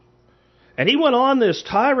char. And he went on this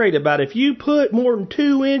tirade about if you put more than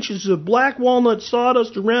 2 inches of black walnut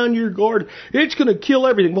sawdust around your garden, it's going to kill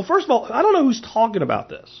everything. Well, first of all, I don't know who's talking about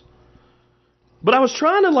this. But I was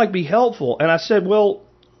trying to be helpful, and I said, well,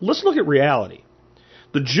 let's look at reality.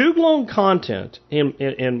 The juglone content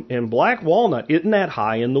in black walnut isn't that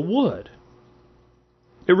high in the wood.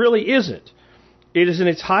 It really isn't. It is in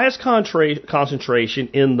its highest concentration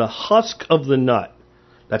in the husk of the nut.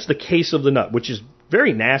 That's the case of the nut, which is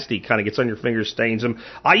very nasty, kind of gets on your fingers, stains them.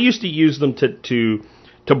 I used to use them to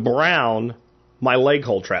brown my leg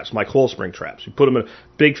hole traps, my coil spring traps. You put them in a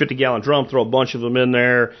big 50-gallon drum, throw a bunch of them in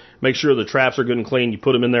there, make sure the traps are good and clean. You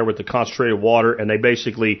put them in there with the concentrated water, and they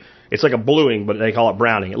basically, it's like a bluing, but they call it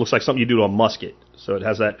browning. It looks like something you do to a musket. So it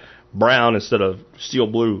has that brown instead of steel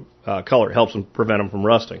blue color. It helps them prevent them from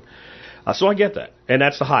rusting. So I get that. And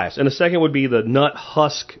that's the highest. And the second would be the nut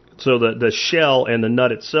husk, so the shell and the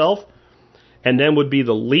nut itself. And then would be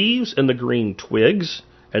the leaves and the green twigs,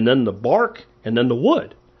 and then the bark, and then the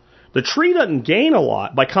wood. The tree doesn't gain a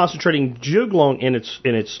lot by concentrating juglone in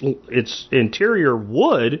its interior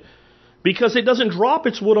wood because it doesn't drop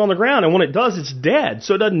its wood on the ground, and when it does, it's dead,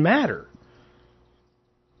 so it doesn't matter.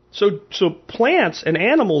 So plants and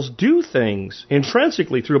animals do things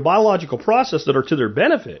intrinsically through a biological process that are to their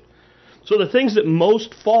benefit. So the things that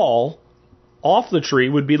most fall off the tree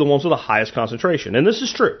would be the ones with the highest concentration, and this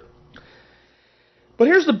is true. But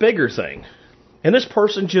here's the bigger thing. And this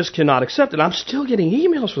person just cannot accept it. I'm still getting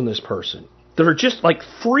emails from this person that are just like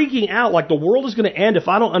freaking out, like the world is going to end if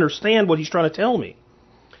I don't understand what he's trying to tell me.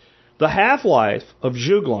 The half-life of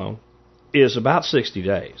Juglone is about 60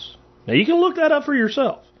 days. Now, you can look that up for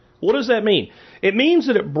yourself. What does that mean? It means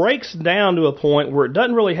that it breaks down to a point where it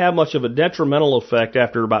doesn't really have much of a detrimental effect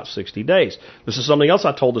after about 60 days. This is something else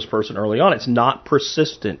I told this person early on. It's not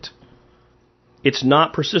persistent. It's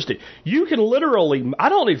not persistent. You can literally, I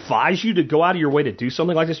don't advise you to go out of your way to do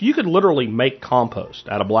something like this. You could literally make compost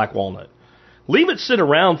out of black walnut. Leave it sit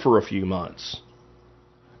around for a few months.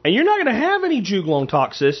 And you're not going to have any Juglone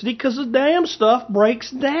toxicity because the damn stuff breaks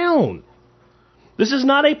down. This is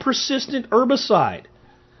not a persistent herbicide.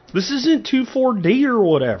 This isn't 2,4-D or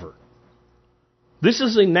whatever. This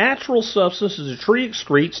is a natural substance that a tree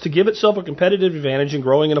excretes to give itself a competitive advantage in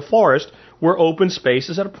growing in a forest where open space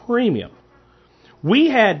is at a premium. We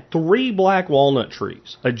had 3 black walnut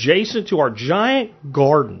trees adjacent to our giant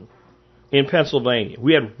garden in Pennsylvania.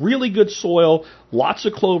 We had really good soil, lots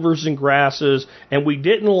of clovers and grasses, and we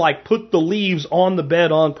didn't put the leaves on the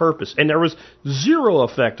bed on purpose. And there was zero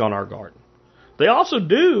effect on our garden. They also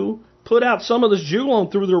do put out some of this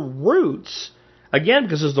Juglone through their roots. Again,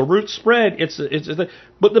 because as the roots spread,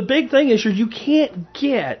 but the big thing is you can't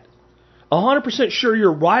get 100% sure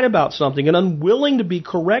you're right about something and unwilling to be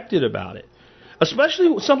corrected about it. Especially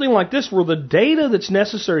with something like this where the data that's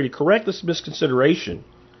necessary to correct this misconsideration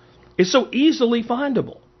is so easily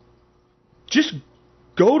findable. Just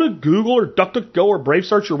go to Google or DuckDuckGo or Brave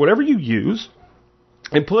Search or whatever you use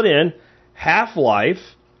and put in half-life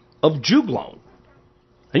of Juglone.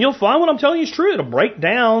 And you'll find what I'm telling you is true. It'll break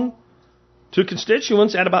down to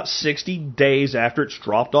constituents at about 60 days after it's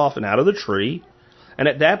dropped off and out of the tree. And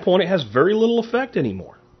at that point, it has very little effect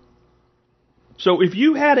anymore. So if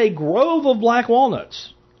you had a grove of black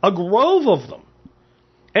walnuts, a grove of them,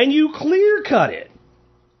 and you clear cut it,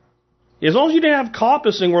 as long as you didn't have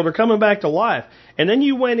coppicing where they're coming back to life, and then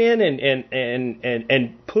you went in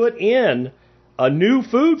and put in a new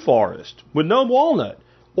food forest with no walnut,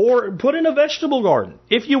 or put in a vegetable garden,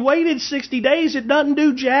 if you waited 60 days, it doesn't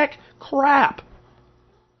do jack crap.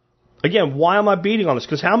 Again, why am I beating on this?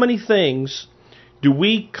 Because how many things do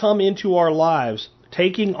we come into our lives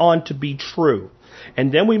taking on to be true?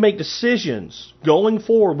 And then we make decisions going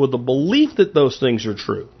forward with the belief that those things are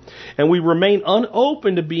true. And we remain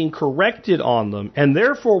unopen to being corrected on them. And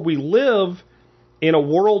therefore we live in a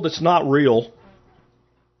world that's not real.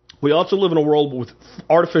 We also live in a world with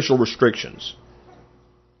artificial restrictions.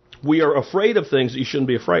 We are afraid of things that you shouldn't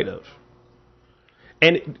be afraid of.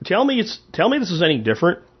 And tell me this is any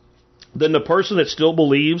different than the person that still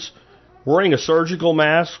believes wearing a surgical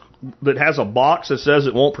mask that has a box that says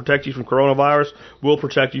it won't protect you from coronavirus will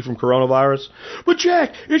protect you from coronavirus. But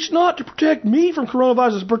Jack, it's not to protect me from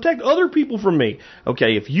coronavirus, it's to protect other people from me.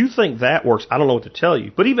 Okay, if you think that works, I don't know what to tell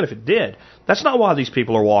you. But even if it did, that's not why these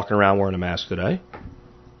people are walking around wearing a mask today.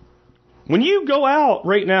 When you go out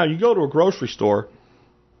right now, you go to a grocery store,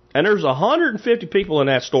 and there's 150 people in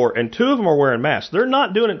that store, and 2 of them are wearing masks. They're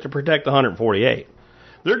not doing it to protect the 148.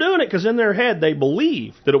 They're doing it because in their head they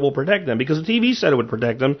believe that it will protect them because the TV said it would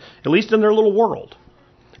protect them, at least in their little world.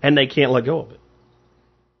 And they can't let go of it.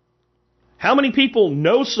 How many people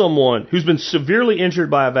know someone who's been severely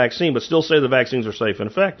injured by a vaccine but still say the vaccines are safe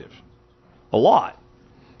and effective? A lot.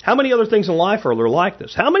 How many other things in life are there like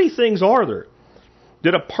this? How many things are there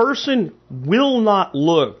that a person will not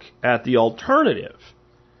look at the alternative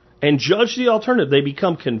and judge the alternative? They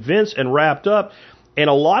become convinced and wrapped up. And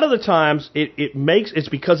a lot of the times, it's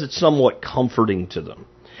because it's somewhat comforting to them.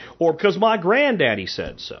 Or because my granddaddy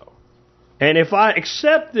said so. And if I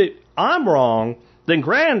accept that I'm wrong, then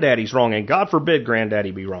granddaddy's wrong. And God forbid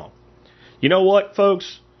granddaddy be wrong. You know what,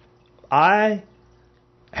 folks? I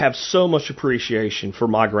have so much appreciation for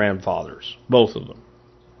my grandfathers. Both of them.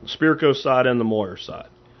 The Spirko side and the Moyer side.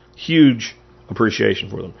 Huge appreciation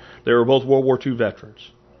for them. They were both World War II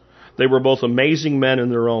veterans. They were both amazing men in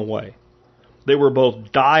their own way. They were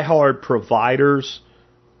both diehard providers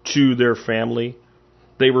to their family.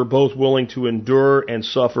 They were both willing to endure and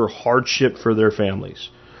suffer hardship for their families.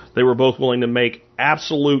 They were both willing to make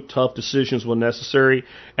absolute tough decisions when necessary,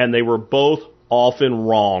 and they were both often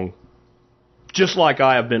wrong, just like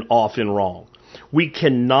I have been often wrong. We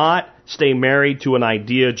cannot stay married to an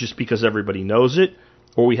idea just because everybody knows it,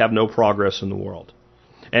 or we have no progress in the world.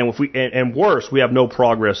 And worse, we have no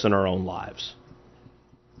progress in our own lives,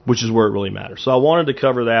 which is where it really matters. So I wanted to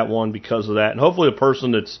cover that one because of that. And hopefully the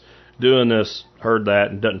person that's doing this heard that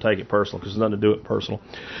and doesn't take it personal, because it's nothing to do with personal.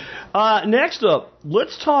 Next up,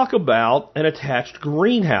 let's talk about an attached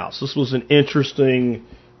greenhouse. This was an interesting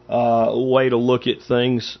way to look at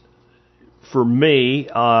things for me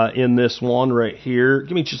in this one right here.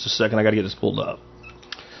 Give me just a second. I got to get this pulled up.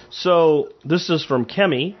 So this is from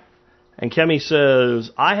Kemi. And Kemi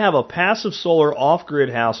says, I have a passive solar off-grid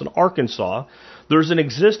house in Arkansas. There's an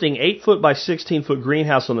existing 8-foot by 16-foot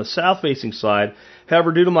greenhouse on the south-facing side.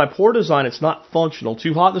 However, due to my poor design, it's not functional.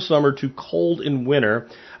 Too hot in the summer, too cold in winter.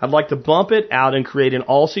 I'd like to bump it out and create an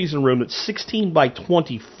all-season room that's 16 by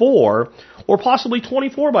 24 or possibly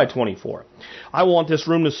 24 by 24. I want this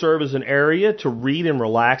room to serve as an area to read and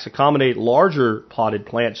relax, accommodate larger potted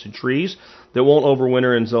plants and trees that won't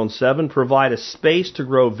overwinter in Zone 7, provide a space to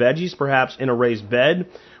grow veggies, perhaps in a raised bed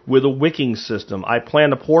with a wicking system. I plan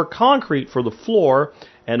to pour concrete for the floor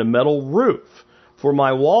and a metal roof. For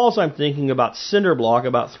my walls, I'm thinking about cinder block,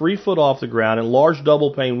 about 3 foot off the ground, and large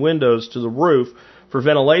double pane windows to the roof. For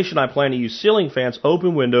ventilation, I plan to use ceiling fans,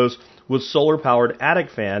 open windows with solar-powered attic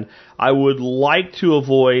fan. I would like to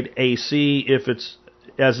avoid AC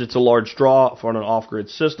as it's a large draw for an off-grid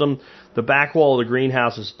system. The back wall of the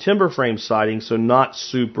greenhouse is timber frame siding, so not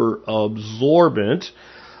super absorbent.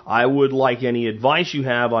 I would like any advice you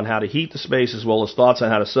have on how to heat the space, as well as thoughts on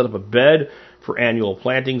how to set up a bed for annual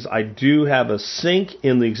plantings. I do have a sink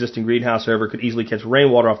in the existing greenhouse, however, could easily catch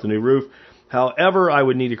rainwater off the new roof. However, I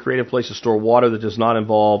would need a creative place to store water that does not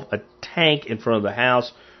involve a tank in front of the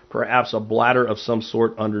house, perhaps a bladder of some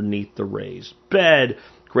sort underneath the raised bed.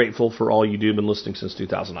 Grateful for all you do. Been listening since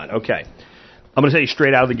 2009. Okay. I'm going to tell you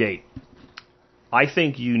straight out of the gate. I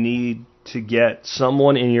think you need to get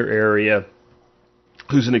someone in your area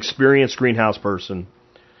who's an experienced greenhouse person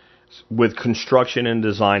with construction and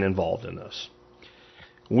design involved in this.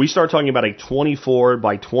 When we start talking about a 24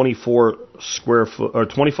 by 24 square foot or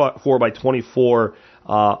 24 by 24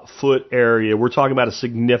 foot area, we're talking about a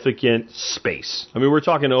significant space. I mean, we're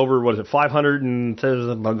talking over,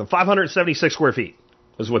 576 square feet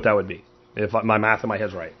is what that would be, if my math in my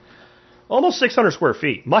head's right. Almost 600 square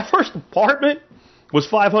feet. My first apartment was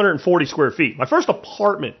 540 square feet. My first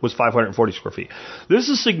apartment was 540 square feet. This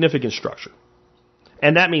is a significant structure.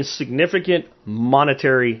 And that means significant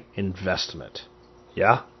monetary investment.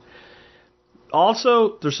 Yeah?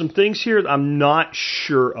 Also, there's some things here that I'm not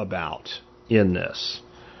sure about in this.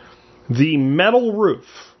 The metal roof.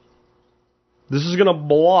 This is going to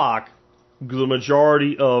block the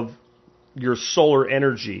majority of your solar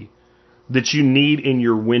energy that you need in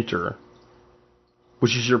your winter,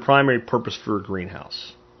 which is your primary purpose for a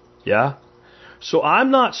greenhouse. Yeah? So I'm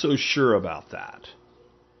not so sure about that.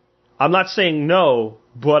 I'm not saying no,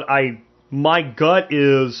 but my gut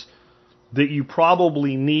is that you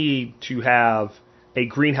probably need to have a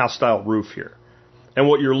greenhouse style roof here. And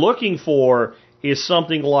what you're looking for is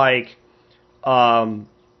something like a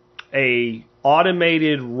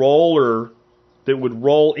automated roller that would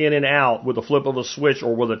roll in and out with a flip of a switch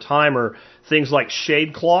or with a timer, things like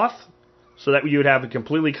shade cloth, so that you would have it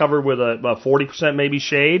completely covered with a 40% maybe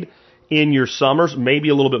shade in your summers, maybe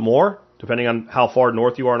a little bit more, depending on how far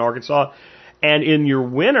north you are in Arkansas. And in your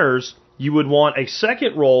winters, you would want a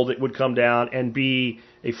second roll that would come down and be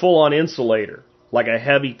a full-on insulator, like a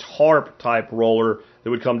heavy tarp type roller that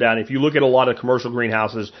would come down. If you look at a lot of commercial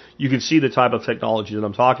greenhouses, you can see the type of technology that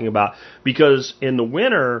I'm talking about. Because in the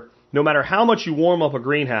winter, no matter how much you warm up a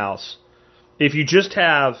greenhouse, if you just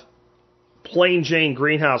have plain Jane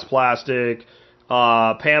greenhouse plastic,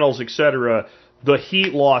 panels, etc., the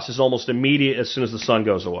heat loss is almost immediate as soon as the sun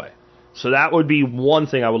goes away. So that would be one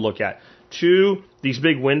thing I would look at. 2, these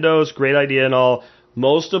big windows, great idea and all.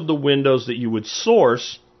 Most of the windows that you would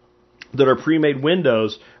source that are pre-made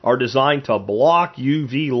windows are designed to block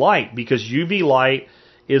UV light, because UV light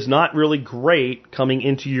is not really great coming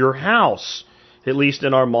into your house, at least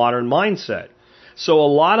in our modern mindset. So a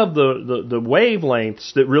lot of the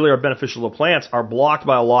wavelengths that really are beneficial to plants are blocked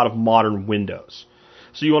by a lot of modern windows.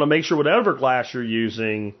 So you want to make sure whatever glass you're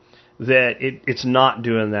using, that it's not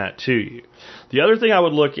doing that to you. The other thing I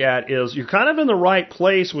would look at is you're kind of in the right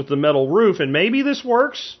place with the metal roof, and maybe this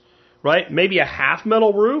works, right? Maybe a half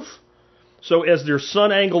metal roof. So as their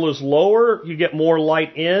sun angle is lower, you get more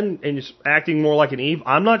light in, and it's acting more like an eave.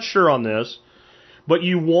 I'm not sure on this, but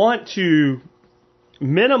you want to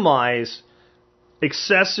minimize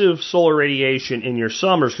excessive solar radiation in your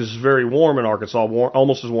summers, because it's very warm in Arkansas,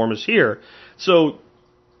 almost as warm as here. So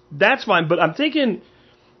that's fine, but I'm thinking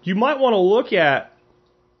you might want to look at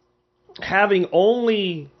having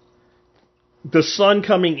only the sun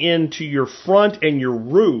coming into your front and your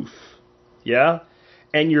roof, yeah,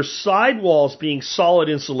 and your side walls being solid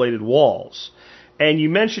insulated walls. And you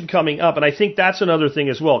mentioned coming up, and I think that's another thing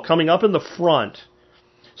as well, coming up in the front,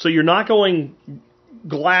 so you're not going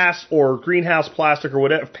glass or greenhouse plastic or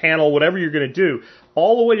whatever panel, whatever you're going to do,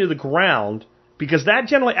 all the way to the ground, because that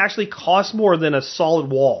generally actually costs more than a solid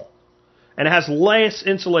wall. And it has less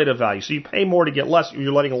insulative value, so you pay more to get less when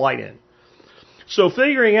you're letting light in. So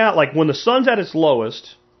figuring out, like, when the sun's at its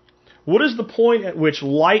lowest, what is the point at which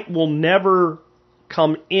light will never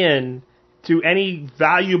come in to any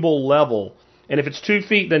valuable level? And if it's 2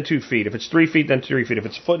 feet, then 2 feet. If it's 3 feet, then 3 feet. If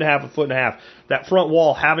it's a foot and a half, that front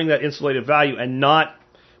wall having that insulative value and not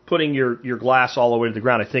putting your glass all the way to the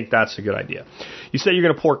ground, I think that's a good idea. You said you're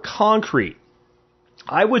going to pour concrete.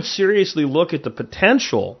 I would seriously look at the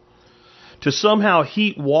potential to somehow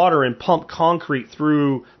heat water and pump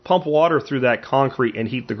water through that concrete and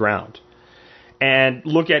heat the ground. And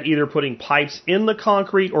look at either putting pipes in the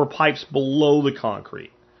concrete or pipes below the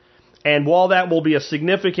concrete. And while that will be a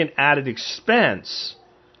significant added expense,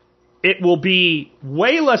 it will be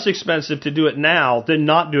way less expensive to do it now than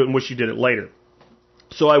not do it and wish you did it later.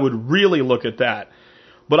 So I would really look at that.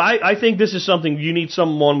 But I think this is something you need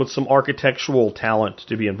someone with some architectural talent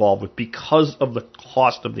to be involved with because of the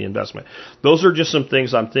cost of the investment. Those are just some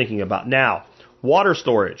things I'm thinking about. Now, water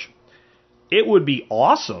storage. It would be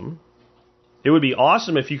awesome. It would be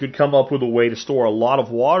awesome if you could come up with a way to store a lot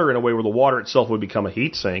of water in a way where the water itself would become a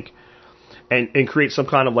heat sink and create some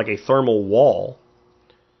kind of like a thermal wall.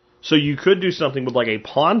 So you could do something with like a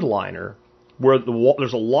pond liner where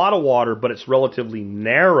there's a lot of water, but it's relatively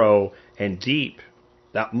narrow and deep.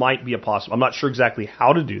 That might be a possible. I'm not sure exactly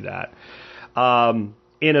how to do that.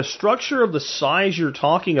 In a structure of the size you're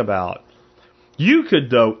talking about, you could,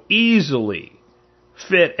 though, easily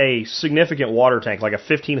fit a significant water tank, like a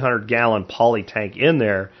 1,500-gallon poly tank in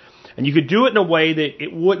there, and you could do it in a way that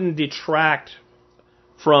it wouldn't detract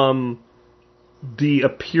from the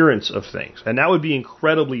appearance of things. And that would be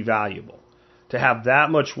incredibly valuable, to have that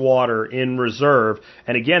much water in reserve.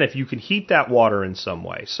 And again, if you can heat that water in some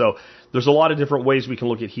way. So there's a lot of different ways we can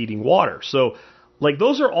look at heating water. So, like,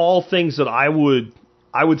 those are all things that I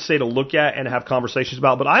would say to look at and have conversations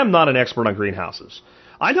about. But I am not an expert on greenhouses.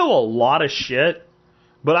 I know a lot of shit,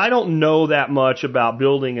 but I don't know that much about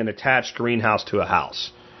building an attached greenhouse to a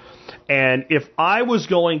house. And if I was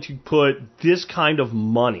going to put this kind of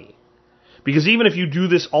money, because even if you do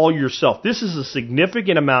this all yourself, this is a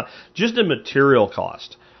significant amount just in material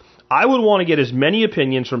cost. I would want to get as many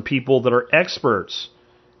opinions from people that are experts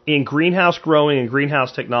in greenhouse growing and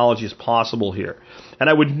greenhouse technology as possible here. And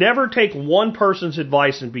I would never take one person's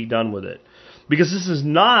advice and be done with it, because this is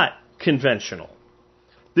not conventional.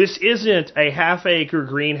 This isn't a half-acre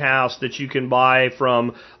greenhouse that you can buy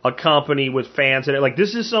from a company with fans in it. Like,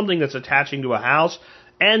 this is something that's attaching to a house,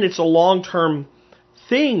 and it's a long-term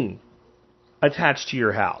thing attached to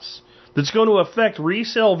your house that's going to affect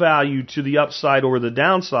resale value to the upside or the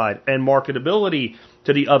downside, and marketability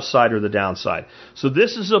to the upside or the downside. So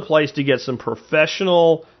this is a place to get some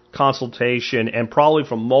professional consultation, and probably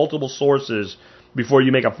from multiple sources, before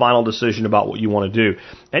you make a final decision about what you want to do.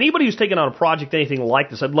 Anybody who's taken on a project, anything like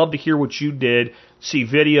this, I'd love to hear what you did, see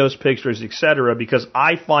videos, pictures, etc., because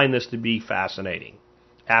I find this to be fascinating.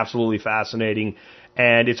 Absolutely fascinating.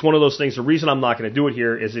 And it's one of those things, the reason I'm not going to do it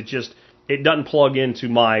here is it doesn't plug into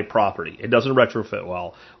my property. It doesn't retrofit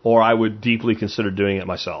well, or I would deeply consider doing it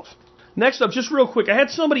myself. Next up, just real quick, I had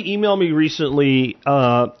somebody email me recently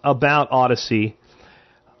about Odyssey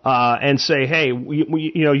and say, hey,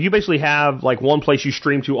 you basically have like one place you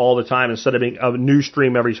stream to all the time instead of being a new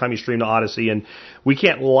stream every time you stream to Odyssey, and we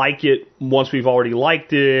can't like it once we've already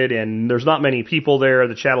liked it, and there's not many people there.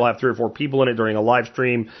 The chat will have 3 or 4 people in it during a live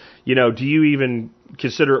stream. Do you even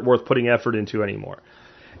consider it worth putting effort into anymore?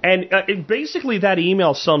 And basically that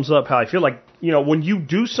email sums up how I feel. Like, when you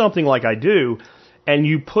do something like I do, and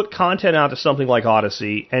you put content out to something like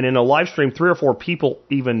Odyssey, and in a live stream 3 or 4 people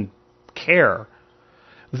even care,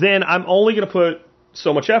 then I'm only going to put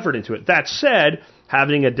so much effort into it. That said,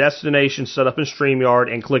 having a destination set up in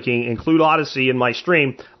StreamYard and clicking Include Odyssey in my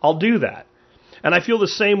stream, I'll do that. And I feel the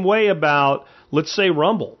same way about, let's say,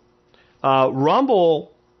 Rumble.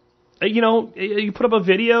 Rumble, you put up a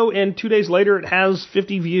video and 2 days later it has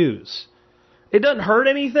 50 views. It doesn't hurt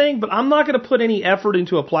anything, but I'm not going to put any effort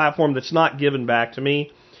into a platform that's not given back to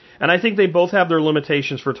me. And I think they both have their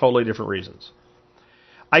limitations for totally different reasons.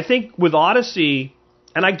 I think with Odyssey,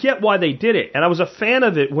 and I get why they did it, and I was a fan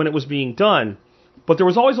of it when it was being done, but there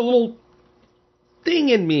was always a little thing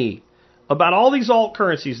in me about all these alt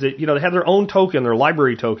currencies that, they have their own token, their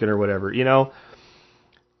library token or whatever,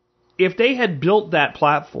 If they had built that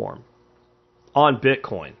platform on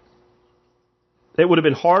Bitcoin, it would have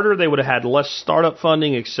been harder, they would have had less startup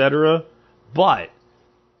funding, etc., but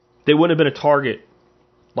they wouldn't have been a target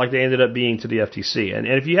like they ended up being to the FTC. And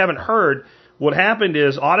if you haven't heard, what happened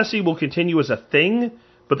is Odyssey will continue as a thing,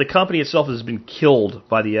 but the company itself has been killed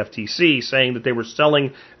by the FTC, saying that they were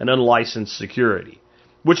selling an unlicensed security.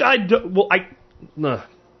 Which how do I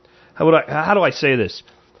say this?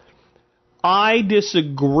 I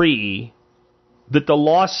disagree that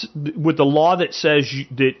with the law that says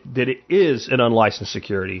that it is an unlicensed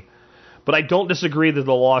security, but I don't disagree that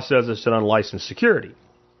the law says it's an unlicensed security.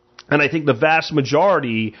 And I think the vast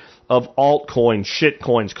majority of altcoins,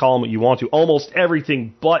 shitcoins, call them what you want to, almost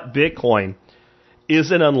everything but Bitcoin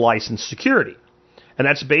is an unlicensed security. And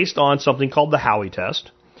that's based on something called the Howey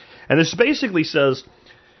test. And this basically says,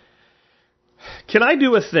 can I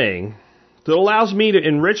do a thing that allows me to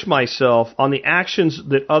enrich myself on the actions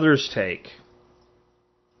that others take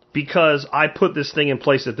because I put this thing in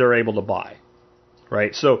place that they're able to buy?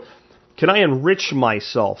 Right? So can I enrich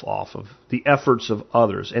myself off of the efforts of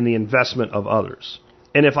others and the investment of others?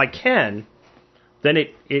 And if I can, then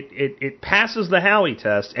it passes the Howey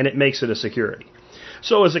test and it makes it a security.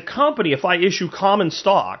 So as a company, if I issue common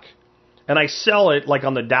stock and I sell it like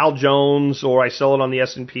on the Dow Jones or I sell it on the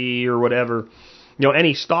S&P or whatever,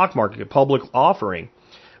 any stock market, public offering,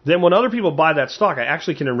 then when other people buy that stock, I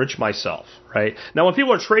actually can enrich myself, right? Now, when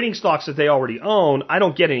people are trading stocks that they already own, I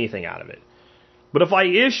don't get anything out of it. But if I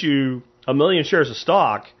issue 1 million shares of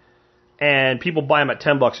stock and people buy them at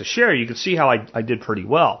 $10 a share, you can see how I did pretty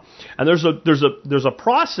well. And there's a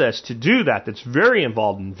process to do that that's very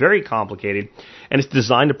involved and very complicated, and it's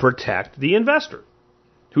designed to protect the investor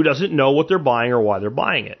who doesn't know what they're buying or why they're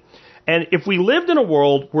buying it. And if we lived in a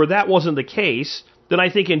world where that wasn't the case, then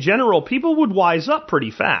I think in general people would wise up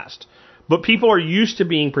pretty fast. But people are used to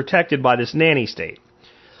being protected by this nanny state.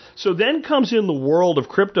 So then comes in the world of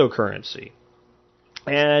cryptocurrency.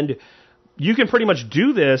 And you can pretty much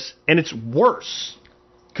do this, and it's worse.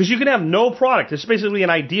 Because you can have no product. It's basically an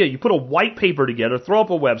idea. You put a white paper together, throw up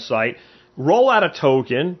a website, roll out a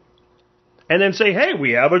token, and then say, hey,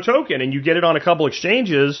 we have a token. And you get it on a couple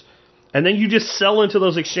exchanges, and then you just sell into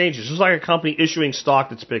those exchanges. It's like a company issuing stock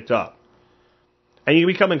that's picked up. And you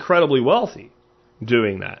become incredibly wealthy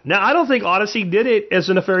doing that. Now, I don't think Odyssey did it as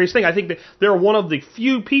a nefarious thing. I think that they're one of the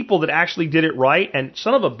few people that actually did it right, and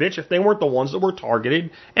son of a bitch if they weren't the ones that were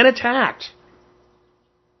targeted and attacked.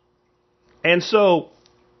 And so,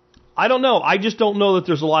 I don't know. I just don't know that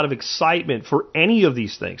there's a lot of excitement for any of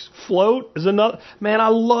these things. Float is another. Man, I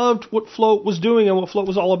loved what Float was doing and what Float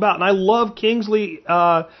was all about. And I love Kingsley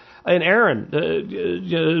and Aaron,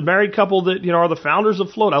 the married couple that are the founders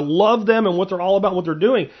of Float. I love them and what they're all about, what they're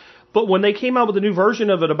doing. But when they came out with a new version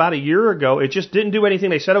of it about a year ago, it just didn't do anything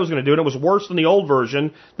they said it was going to do, and it was worse than the old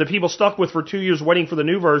version that people stuck with for 2 years waiting for the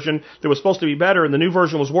new version that was supposed to be better, and the new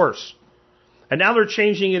version was worse. And now they're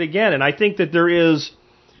changing it again, and I think that there is,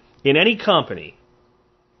 in any company,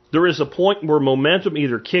 there is a point where momentum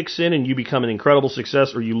either kicks in and you become an incredible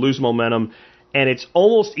success, or you lose momentum, and it's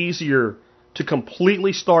almost easier to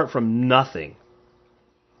completely start from nothing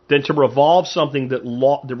than to revive something that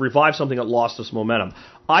lost its momentum.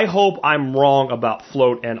 I hope I'm wrong about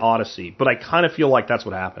Float and Odyssey, but I kind of feel like that's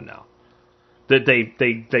what happened now. That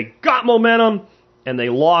they got momentum and they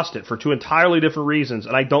lost it for two entirely different reasons,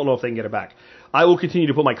 and I don't know if they can get it back. I will continue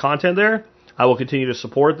to put my content there. I will continue to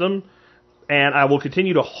support them, and I will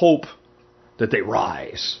continue to hope that they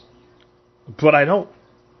rise. But I don't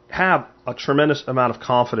have a tremendous amount of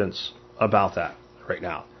confidence about that right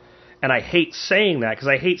now. And I hate saying that because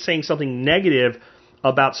I hate saying something negative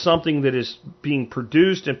about something that is being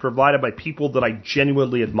produced and provided by people that I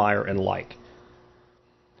genuinely admire and like.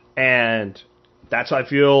 And that's how I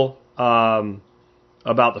feel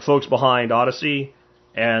about the folks behind Odyssey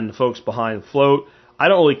and the folks behind Float. I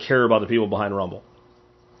don't really care about the people behind Rumble.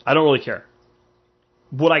 I don't really care.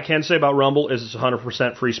 What I can say about Rumble is it's a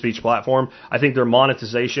 100% free speech platform. I think their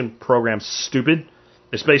monetization program's stupid.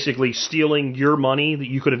 It's basically stealing your money that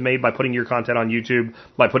you could have made by putting your content on YouTube,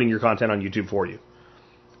 by putting your content on YouTube for you.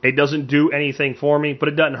 It doesn't do anything for me, but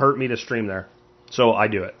it doesn't hurt me to stream there. So I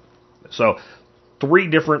do it. So 3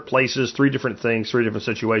 different places, 3 different things, 3 different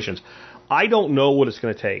situations. I don't know what it's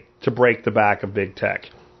going to take to break the back of big tech.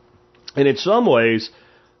 And in some ways,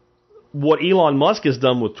 what Elon Musk has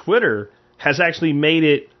done with Twitter has actually made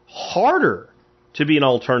it harder to be an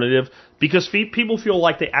alternative because people feel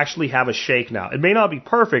like they actually have a shake now. It may not be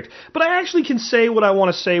perfect, but I actually can say what I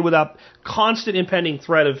want to say without constant impending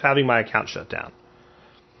threat of having my account shut down.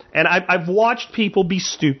 And I've watched people be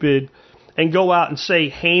stupid and go out and say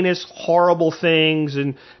heinous, horrible things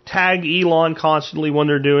and tag Elon constantly when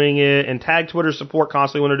they're doing it and tag Twitter support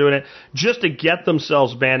constantly when they're doing it just to get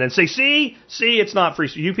themselves banned and say, see, it's not free.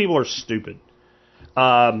 You people are stupid.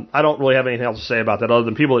 I don't really have anything else to say about that other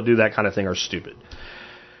than people that do that kind of thing are stupid.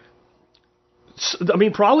 I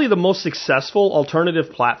mean, probably the most successful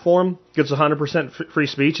alternative platform gets 100% free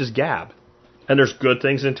speech is Gab. And there's good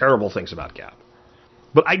things and terrible things about Gab.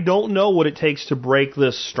 But I don't know what it takes to break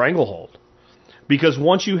this stranglehold. Because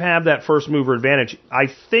once you have that first mover advantage, I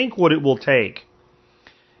think what it will take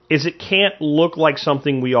is it can't look like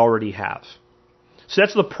something we already have. So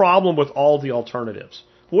that's the problem with all the alternatives.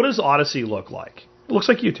 What does Odyssey look like? It looks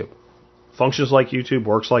like YouTube. Functions like YouTube,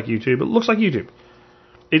 works like YouTube. It looks like YouTube.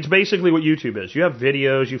 It's basically what YouTube is. You have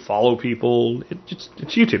videos, you follow people.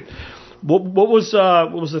 It's YouTube. What was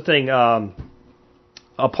the thing?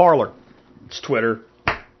 A Parler. It's Twitter.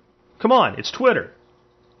 Come on, it's Twitter.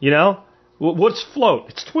 You know? What's Float?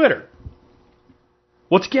 It's Twitter.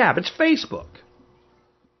 What's Gab? It's Facebook.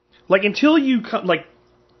 Like, until you like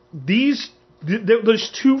these,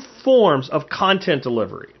 there's two forms of content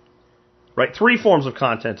delivery, right? Three forms of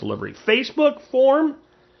content delivery. Facebook form,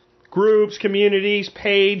 groups, communities,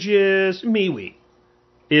 pages, MeWe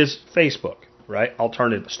is Facebook, right?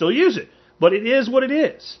 Alternative. Still use it, but it is what it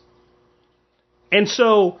is. And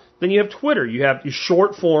so then you have Twitter. You have your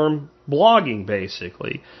short form blogging,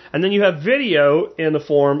 basically. And then you have video in the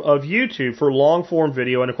form of YouTube for long form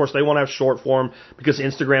video. And of course, they want to have short form because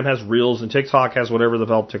Instagram has Reels and TikTok has whatever the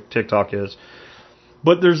hell TikTok is.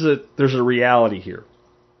 But there's a reality here.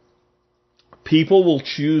 People will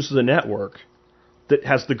choose the network that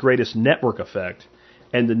has the greatest network effect.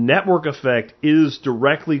 And the network effect is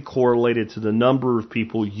directly correlated to the number of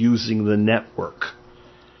people using the network.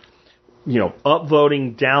 You know,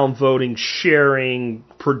 upvoting, downvoting, sharing,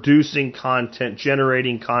 producing content,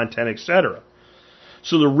 generating content, etc.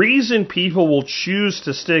 So the reason people will choose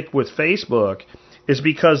to stick with Facebook is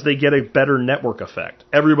because they get a better network effect.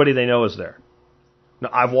 Everybody they know is there.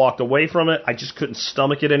 Now, I've walked away from it. I just couldn't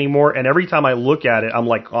stomach it anymore. And every time I look at it, I'm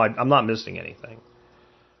like, oh, I'm not missing anything.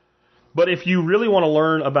 But if you really want to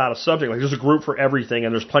learn about a subject, like there's a group for everything,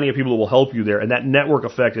 and there's plenty of people that will help you there. And that network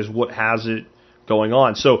effect is what has it going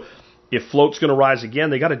on. So if Float's going to rise again,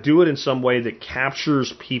 they got to do it in some way that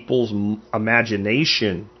captures people's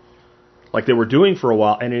imagination like they were doing for a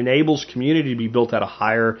while and enables community to be built at a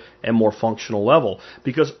higher and more functional level.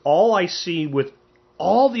 Because all I see with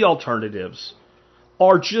all the alternatives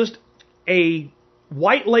are just a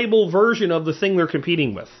white label version of the thing they're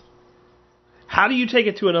competing with. How do you take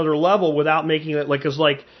it to another level without making it like,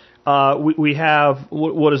 we have,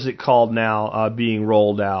 what is it called now, being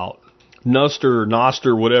rolled out?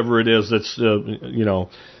 Nostr, whatever it is, that's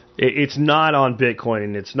it's not on Bitcoin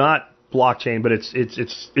and it's not blockchain, but it's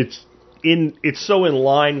so in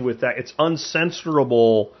line with that. It's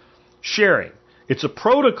uncensorable sharing. It's a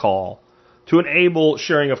protocol to enable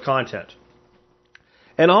sharing of content.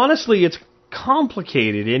 And honestly, it's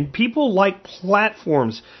complicated and people like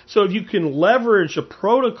platforms. So if you can leverage a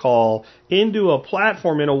protocol into a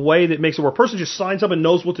platform in a way that makes it where a person just signs up and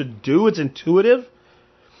knows what to do, it's intuitive.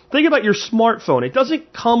 Think about your smartphone. It does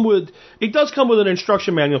come with an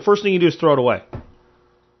instruction manual. First thing you do is throw it away.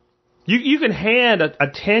 You can hand a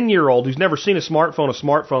 10-year-old who's never seen a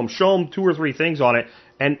smartphone, show them 2 or 3 things on it,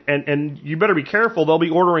 and you better be careful. They'll be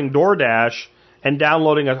ordering DoorDash and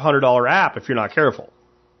downloading a $100 app if you're not careful.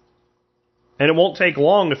 And it won't take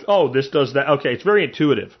long this does that. Okay, it's very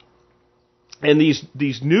intuitive. And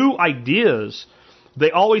these new ideas,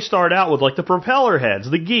 they always start out with like the propeller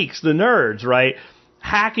heads, the geeks, the nerds, right?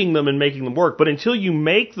 Hacking them and making them work. But until you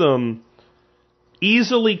make them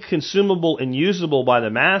easily consumable and usable by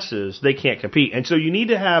the masses, they can't compete. And so you need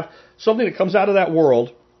to have something that comes out of that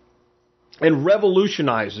world and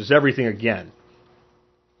revolutionizes everything again.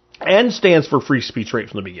 And stands for free speech right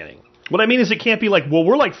from the beginning. What I mean is it can't be like, well,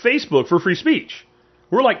 we're like Facebook for free speech.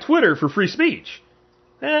 We're like Twitter for free speech.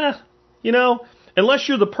 Unless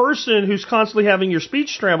you're the person who's constantly having your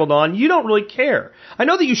speech trampled on, you don't really care. I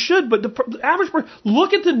know that you should, but the average person,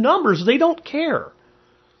 look at the numbers. They don't care.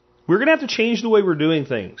 We're going to have to change the way we're doing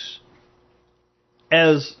things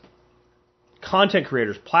as content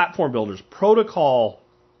creators, platform builders, protocol,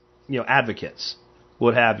 advocates,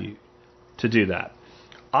 what have you, to do that.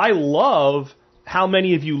 I love how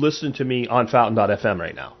many of you listen to me on Fountain.fm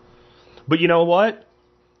right now. But you know what?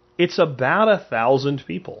 It's about 1,000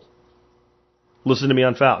 people listen to me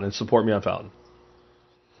on Fountain and support me on Fountain.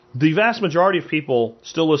 The vast majority of people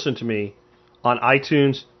still listen to me on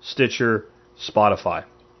iTunes, Stitcher, Spotify.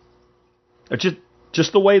 It's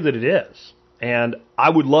just the way that it is. And I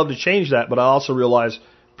would love to change that, but I also realize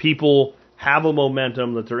people have a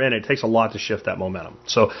momentum that they're in. It takes a lot to shift that momentum.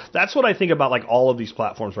 So that's what I think about like all of these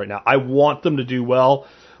platforms right now. I want them to do well,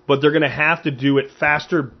 but they're going to have to do it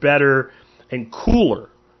faster, better, and cooler.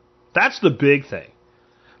 That's the big thing.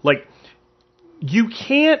 Like, you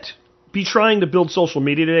can't be trying to build social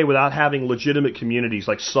media today without having legitimate communities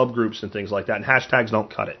like subgroups and things like that, and hashtags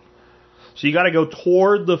don't cut it. So you got to go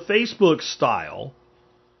toward the Facebook style,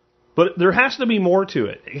 but there has to be more to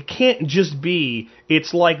it. It can't just be,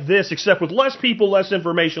 it's like this, except with less people, less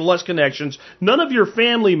information, less connections, none of your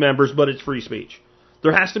family members, but it's free speech.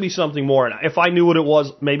 There has to be something more, and if I knew what it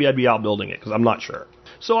was, maybe I'd be out building it, because I'm not sure.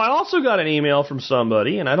 So I also got an email from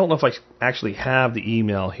somebody, and I don't know if I actually have the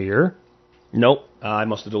email here. Nope, I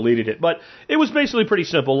must have deleted it. But it was basically pretty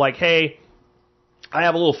simple, like, hey, I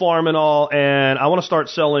have a little farm and all, and I want to start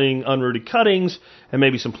selling unrooted cuttings and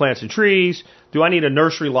maybe some plants and trees. Do I need a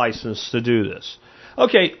nursery license to do this?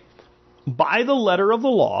 Okay, by the letter of the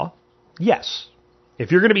law, yes.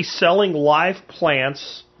 If you're going to be selling live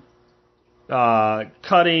plants,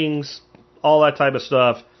 cuttings, all that type of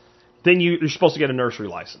stuff, then you're supposed to get a nursery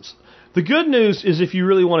license. The good news is if you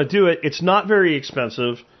really want to do it, it's not very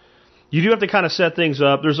expensive. You do have to kind of set things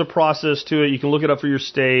up. There's a process to it. You can look it up for your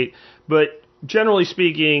state. But generally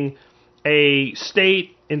speaking, a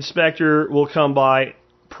state inspector will come by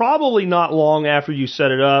probably not long after you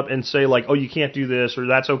set it up and say, like, oh, you can't do this, or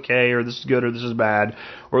that's okay, or this is good, or this is bad,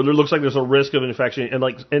 or there looks like there's a risk of infection,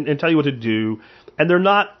 and tell you what to do. And they're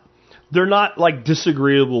not like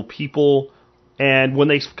disagreeable people. And when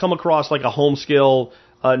they come across like a home scale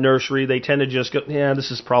nursery, they tend to just go, yeah,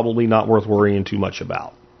 this is probably not worth worrying too much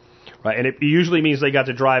about. Right, and it usually means they got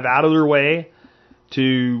to drive out of their way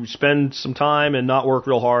to spend some time and not work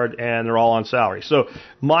real hard, and they're all on salary. So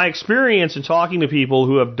my experience in talking to people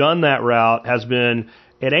who have done that route has been,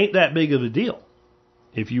 it ain't that big of a deal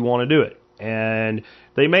if you want to do it. And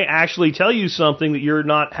they may actually tell you something that you're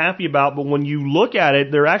not happy about, but when you look at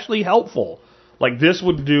it, they're actually helpful. Like this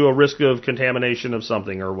would do a risk of contamination of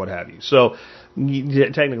something or what have you. So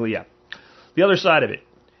technically, yeah. The other side of it.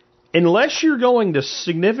 Unless you're going to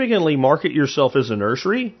significantly market yourself as a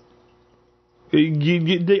nursery,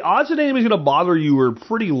 the odds that anybody's going to bother you are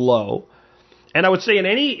pretty low. And I would say in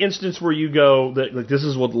any instance where you go, that like this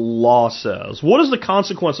is what the law says, what is the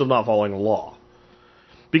consequence of not following the law?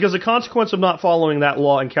 Because the consequence of not following that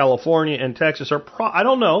law in California and Texas are, I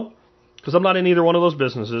don't know, because I'm not in either one of those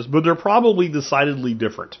businesses, but they're probably decidedly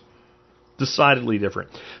different. Decidedly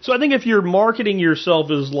different. So I think if you're marketing yourself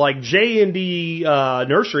as like J&D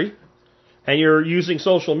Nursery, and you're using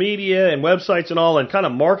social media and websites and all, and kind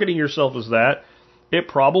of marketing yourself as that, it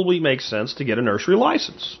probably makes sense to get a nursery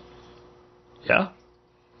license. Yeah?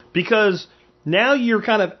 Because now you're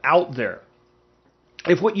kind of out there.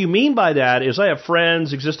 If what you mean by that is I have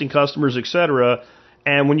friends, existing customers, etc.,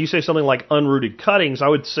 and when you say something like unrooted cuttings, I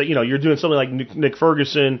would say, you're doing something like Nick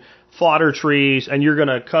Ferguson, fodder trees, and you're going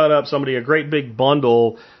to cut up somebody a great big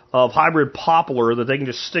bundle of hybrid poplar that they can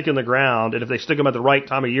just stick in the ground, and if they stick them at the right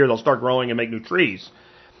time of year, they'll start growing and make new trees.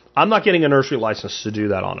 I'm not getting a nursery license to do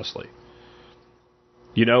that, honestly.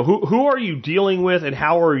 Who are you dealing with, and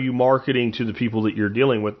how are you marketing to the people that you're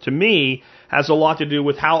dealing with? To me, has a lot to do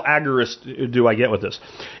with how agorist do I get with this.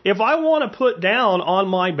 If I want to put down on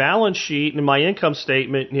my balance sheet and my income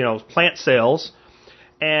statement, plant sales,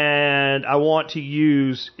 and I want to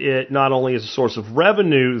use it not only as a source of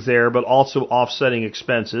revenue there, but also offsetting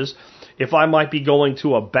expenses. If I might be going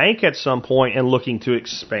to a bank at some point and looking to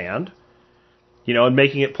expand, and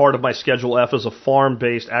making it part of my Schedule F as a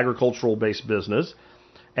farm-based, agricultural-based business,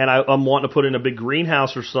 and I'm wanting to put in a big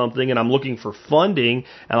greenhouse or something, and I'm looking for funding,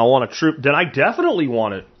 and I want to then I definitely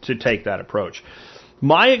want to take that approach.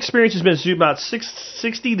 My experience has been about $60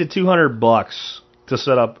 to $200 to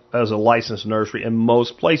set up as a licensed nursery in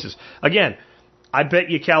most places. Again, I bet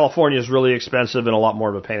you California is really expensive and a lot more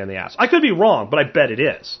of a pain in the ass. I could be wrong, but I bet it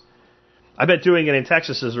is. I bet doing it in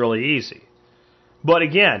Texas is really easy. But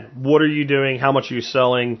again, what are you doing? How much are you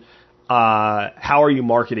selling? How are you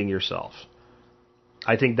marketing yourself?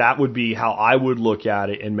 I think that would be how I would look at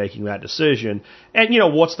it in making that decision. And,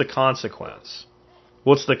 what's the consequence?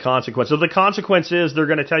 What's the consequence? So the consequence is they're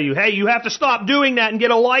going to tell you, hey, you have to stop doing that and get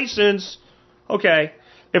a license. Okay,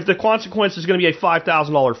 if the consequence is going to be a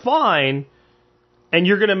 $5,000 fine, and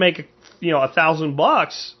you're going to make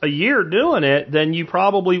 $1,000 a year doing it, then you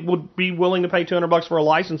probably would be willing to pay $200 for a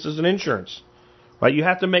license as an insurance, right? You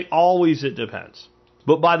have to make always. It depends.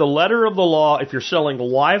 But by the letter of the law, if you're selling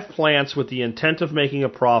live plants with the intent of making a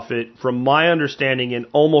profit, from my understanding, in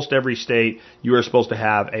almost every state, you are supposed to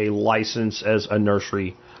have a license as a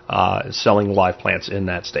nursery selling live plants in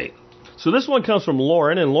that state. So this one comes from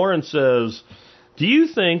Lauren, and Lauren says, do you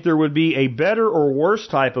think there would be a better or worse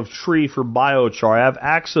type of tree for biochar? I have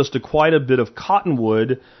access to quite a bit of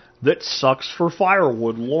cottonwood that sucks for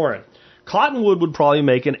firewood, Lauren. Cottonwood would probably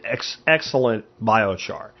make an excellent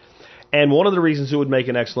biochar. And one of the reasons it would make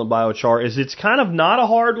an excellent biochar is it's kind of not a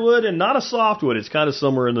hardwood and not a softwood. It's kind of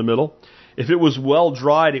somewhere in the middle. If it was well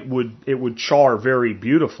dried, it would char very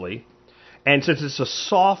beautifully. And since it's a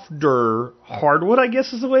softer hardwood, I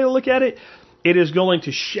guess is the way to look at it, it is going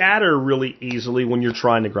to shatter really easily when you're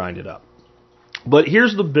trying to grind it up. But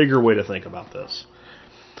here's the bigger way to think about this.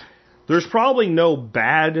 There's probably no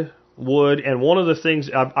bad wood, and one of the things,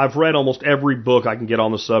 I've read almost every book I can get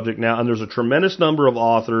on the subject now, and there's a tremendous number of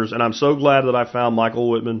authors, and I'm so glad that I found Michael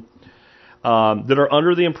Whitman, that are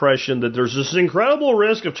under the impression that there's this incredible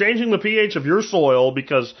risk of changing the pH of your soil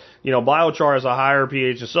because, biochar has a higher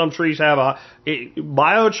pH, and some trees have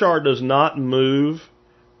biochar does not move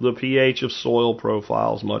the pH of soil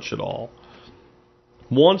profiles much at all.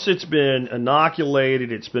 Once it's been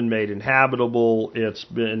inoculated, it's been made inhabitable, it's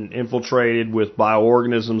been infiltrated with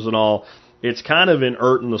bioorganisms and all, it's kind of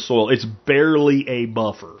inert in the soil. It's barely a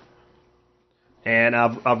buffer. And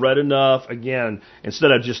I've read enough, again,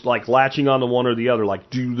 instead of just like latching on to one or the other, like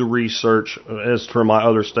do the research, as for my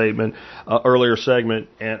other statement, earlier segment,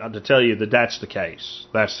 and to tell you that that's the case.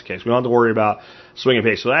 That's the case. We don't have to worry about swinging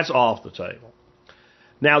pH. So that's off the table.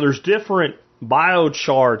 Now, there's different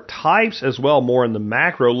biochar types as well, more in the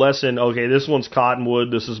macro, less in, okay, this one's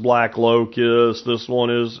cottonwood, this is black locust, this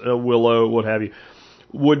one is a willow, what have you.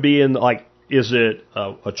 Would be in, like, is it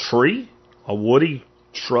a tree, a woody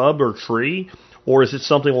shrub or tree, or is it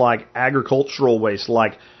something like agricultural waste,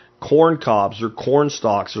 like corn cobs or corn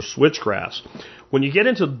stalks or switchgrass? When you get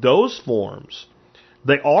into those forms,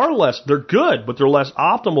 they're good, but they're less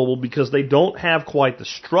optimal because they don't have quite the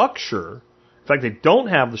structure. In fact, they don't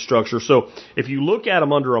have the structure. So if you look at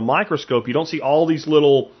them under a microscope, you don't see all these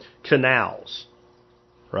little canals,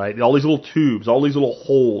 right? All these little tubes, all these little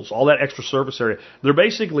holes, all that extra surface area. They're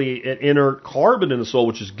basically an inert carbon in the soil,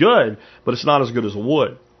 which is good, but it's not as good as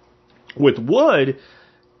wood. With wood,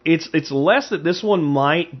 it's less that this one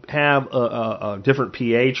might have a different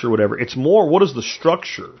pH or whatever. It's more, what is the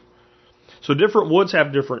structure? So different woods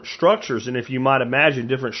have different structures, and if you might imagine,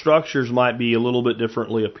 different structures might be a little bit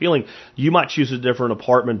differently appealing. You might choose a different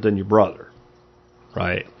apartment than your brother,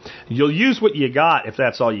 right? You'll use what you got if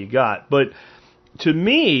that's all you got. But to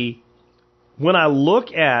me, when I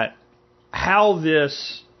look at how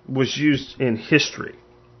this was used in history,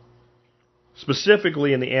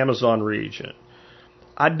 specifically in the Amazon region,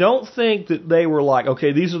 I don't think that they were like,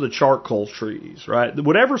 okay, these are the charcoal trees, right?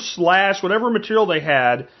 Whatever material they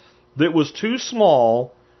had that was too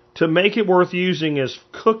small to make it worth using as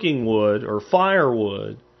cooking wood or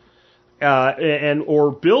firewood,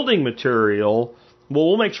 or building material, well,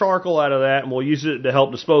 we'll make charcoal out of that and we'll use it to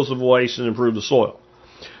help dispose of waste and improve the soil.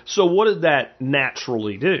 So what did that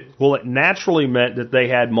naturally do? Well, it naturally meant that they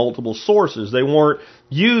had multiple sources. They weren't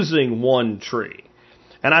using one tree.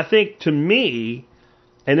 And I think, to me,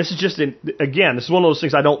 and this is just, again, this is one of those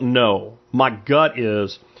things I don't know. My gut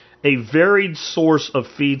is a varied source of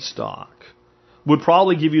feedstock would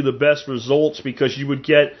probably give you the best results because you would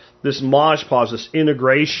get this mosh podge, this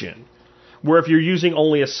integration, where if you're using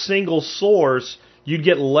only a single source, you'd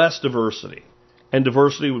get less diversity. And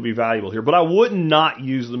diversity would be valuable here. But I would not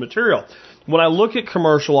use the material. When I look at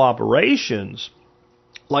commercial operations,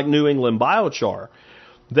 like New England Biochar,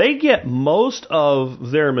 they get most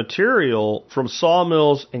of their material from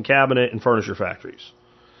sawmills and cabinet and furniture factories.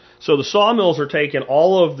 So the sawmills are taking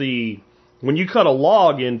all of when you cut a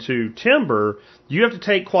log into timber, you have to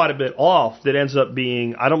take quite a bit off that ends up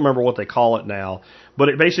being, I don't remember what they call it now, but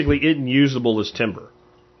it basically isn't usable as timber.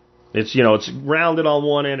 It's, it's rounded on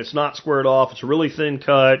one end, it's not squared off, it's a really thin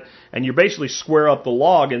cut, and you basically square up the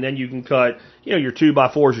log, and then you can cut, your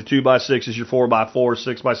 2x4s, your 2x6s, your 4x4s,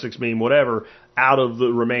 6x6 beam, whatever, out of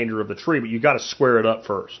the remainder of the tree, but you got to square it up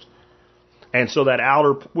first. And so that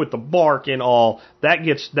outer, with the bark and all, that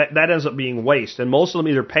ends up being waste. And most of them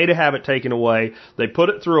either pay to have it taken away, they put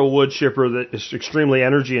it through a wood chipper that is extremely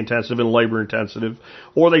energy intensive and labor intensive,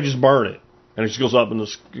 or they just burn it. And it just goes up in the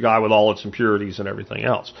sky with all its impurities and everything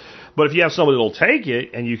else. But if you have somebody that'll take it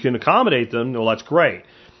and you can accommodate them, well, that's great.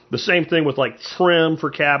 The same thing with like trim for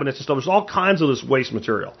cabinets and stuff. There's all kinds of this waste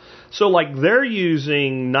material. So like they're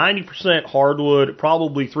using 90% hardwood,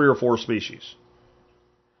 probably 3 or 4 species.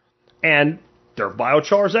 And their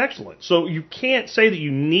biochar is excellent. So you can't say that you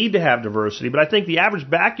need to have diversity, but I think the average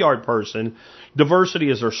backyard person, diversity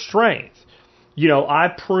is their strength. I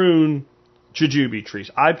prune jujube trees.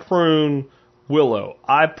 I prune willow.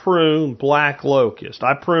 I prune black locust.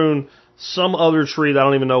 I prune some other tree that I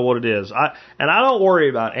don't even know what it is. I don't worry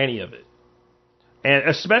about any of it. And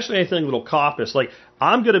especially anything that'll coppice. Like,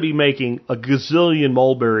 I'm going to be making a gazillion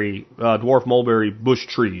mulberry, dwarf mulberry bush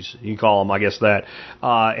trees, you can call them, I guess that,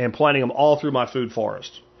 and planting them all through my food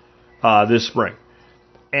forest. this spring.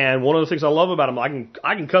 And one of the things I love about them,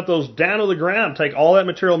 I can cut those down to the ground, take all that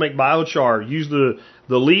material, make biochar, use the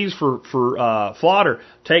leaves for fodder,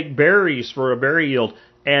 take berries for a berry yield,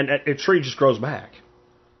 and a tree just grows back.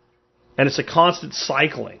 And it's a constant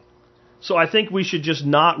cycling. So I think we should just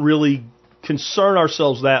not really concern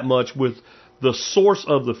ourselves that much with the source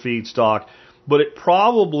of the feedstock, but it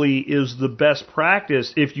probably is the best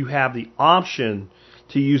practice if you have the option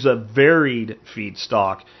to use a varied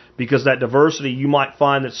feedstock, because that diversity, you might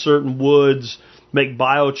find that certain woods make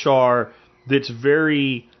biochar that's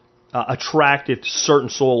very attractive to certain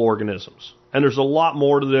soil organisms. And there's a lot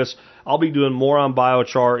more to this. I'll be doing more on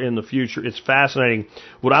biochar in the future. It's fascinating.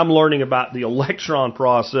 What I'm learning about the electron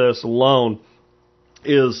process alone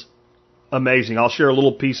is amazing. I'll share a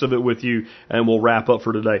little piece of it with you, and we'll wrap up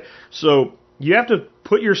for today. So you have to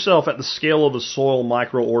put yourself at the scale of a soil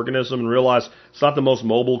microorganism and realize it's not the most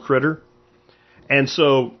mobile critter. And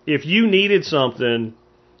so if you needed something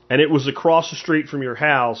and it was across the street from your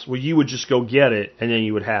house, well, you would just go get it and then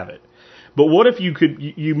you would have it. But what if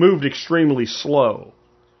you moved extremely slow?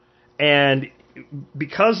 And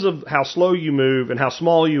because of how slow you move and how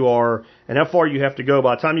small you are and how far you have to go,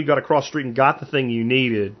 by the time you got across the street and got the thing you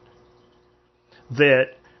needed, that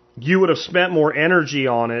you would have spent more energy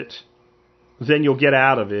on it than you'll get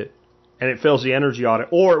out of it, and it fills the energy on it.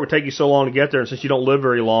 Or it would take you so long to get there, and since you don't live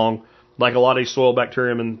very long, like a lot of these soil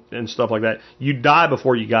bacterium and stuff like that, you'd die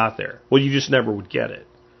before you got there. Well, you just never would get it.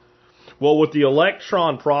 Well, with the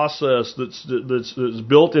electron process that's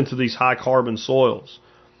built into these high carbon soils,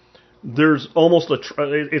 there's almost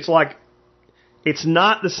it's like, it's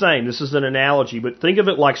not the same. This is an analogy, but think of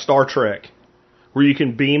it like Star Trek, where you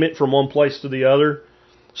can beam it from one place to the other.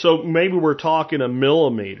 So maybe we're talking a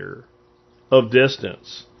millimeter of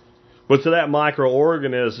distance, but to that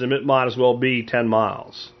microorganism, it might as well be 10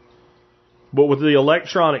 miles. But with the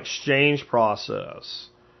electron exchange process,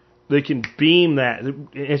 they can beam that.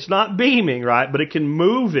 It's not beaming, right? But it can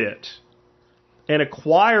move it and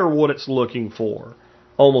acquire what it's looking for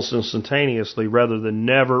almost instantaneously, rather than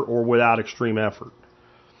never or without extreme effort.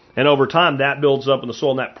 And over time, that builds up in the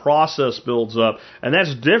soil, and that process builds up. And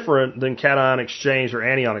that's different than cation exchange or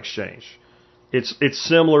anion exchange. It's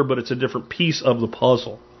similar, but it's a different piece of the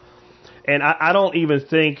puzzle. And I don't even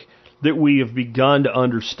think that we have begun to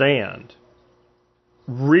understand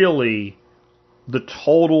really the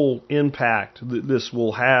total impact that this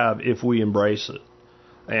will have if we embrace it.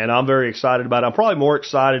 And I'm very excited about it. I'm probably more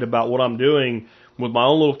excited about what I'm doing with my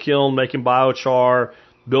own little kiln, making biochar,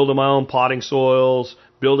 building my own potting soils,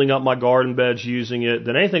 building up my garden beds using it,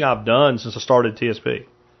 than anything I've done since I started TSP.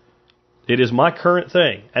 It is my current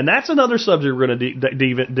thing. And that's another subject we're going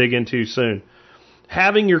to dig into soon.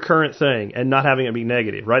 Having your current thing and not having it be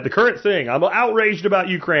negative, right? The current thing, I'm outraged about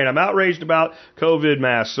Ukraine, I'm outraged about COVID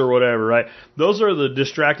masks or whatever, right? Those are the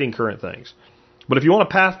distracting current things. But if you want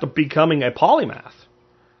a path to becoming a polymath,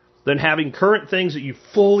 then having current things that you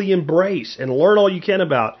fully embrace and learn all you can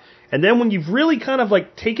about, and then when you've really kind of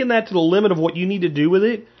like taken that to the limit of what you need to do with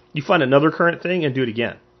it, you find another current thing and do it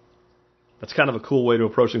again. That's kind of a cool way to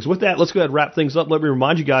approach things. With that, let's go ahead and wrap things up. Let me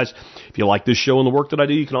remind you guys, if you like this show and the work that I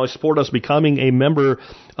do, you can always support us becoming a member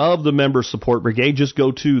of the Member Support Brigade. Just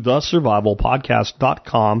go to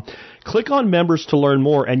thesurvivalpodcast.com, click on members to learn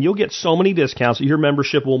more, and you'll get so many discounts that your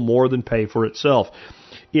membership will more than pay for itself.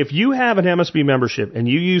 If you have an MSB membership and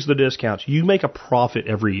you use the discounts, you make a profit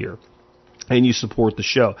every year, and you support the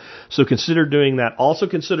show. So consider doing that. Also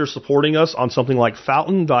consider supporting us on something like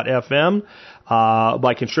Fountain.fm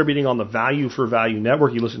by contributing on the Value for Value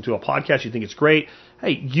Network. You listen to a podcast, you think it's great.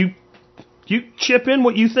 Hey, you chip in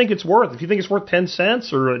what you think it's worth. If you think it's worth 10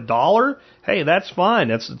 cents or $1, hey, that's fine.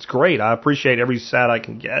 It's great. I appreciate every cent I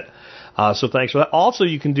can get. So thanks for that. Also,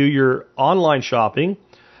 you can do your online shopping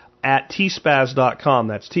at tspaz.com.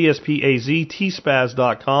 That's T-S-P-A-Z,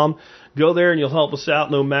 tspaz.com. Go there and you'll help us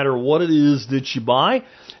out no matter what it is that you buy.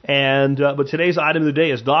 And but today's item of the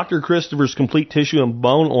day is Dr. Christopher's Complete Tissue and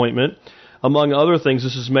Bone Ointment. Among other things,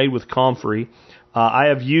 this is made with comfrey. I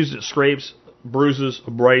have used it, scrapes, bruises,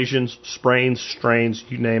 abrasions, sprains, strains,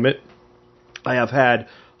 you name it. I have had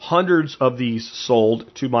hundreds of these sold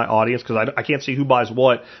to my audience because I can't see who buys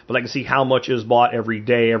what, but I can see how much is bought every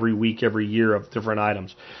day, every week, every year of different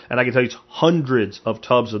items. And I can tell you hundreds of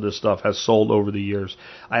tubs of this stuff has sold over the years.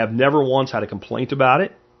 I have never once had a complaint about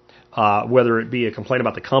it, whether it be a complaint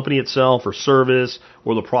about the company itself or service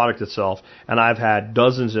or the product itself. And I've had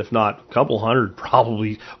dozens, if not a couple hundred,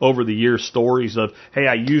 probably over the years, stories of, hey,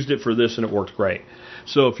 I used it for this and it worked great.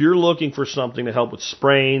 So if you're looking for something to help with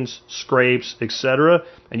sprains, scrapes, etc.,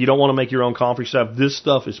 and you don't want to make your own comfrey salve, this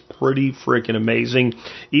stuff is pretty freaking amazing.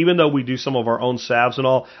 Even though we do some of our own salves and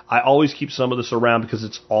all, I always keep some of this around because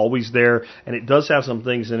it's always there, and it does have some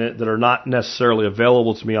things in it that are not necessarily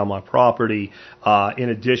available to me on my property in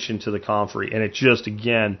addition to the comfrey. And it just,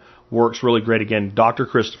 again, works really great. Again, Dr.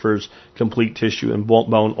 Christopher's Complete Tissue and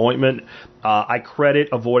Bone Ointment. I credit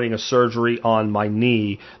avoiding a surgery on my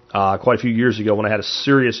knee quite a few years ago when I had a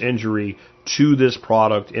serious injury to this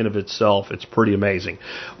product in of itself. It's pretty amazing.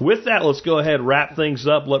 With that, let's go ahead and wrap things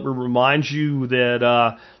up. Let me remind you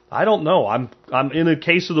that I don't know. I'm in a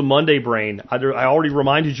case of the Monday brain. I already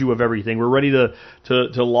reminded you of everything. We're ready to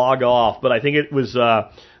log off, but I think it was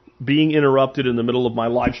being interrupted in the middle of my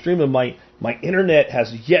live stream, and my internet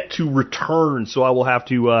has yet to return, so I will have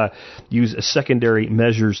to use secondary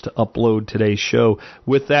measures to upload today's show.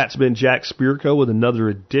 With that, it's been Jack Spirko with another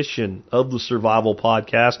edition of the Survival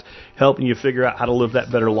Podcast, helping you figure out how to live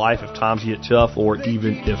that better life if times get tough or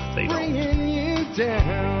even if they don't. Bringing you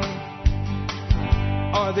down.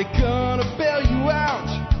 Are they gonna bail you out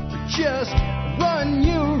or just run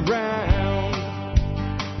you around?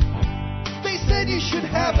 They said you should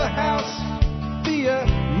have a house the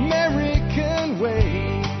American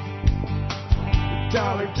way.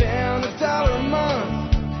 $1 down, $1 a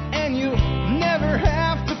month, and you'll never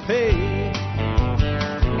have to pay.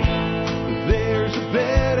 There's a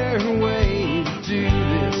better way to do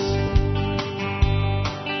this.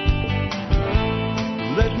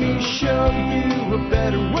 Let me show you a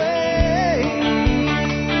better way.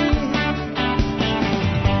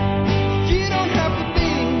 You don't have to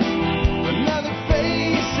be another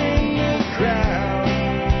face in the crowd.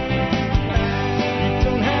 You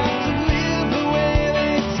don't have to live the way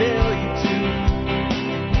they tell you to.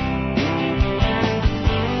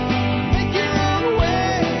 Make your own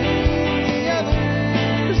way, the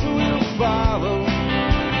others will follow.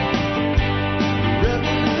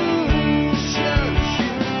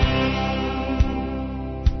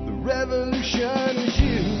 The revolution is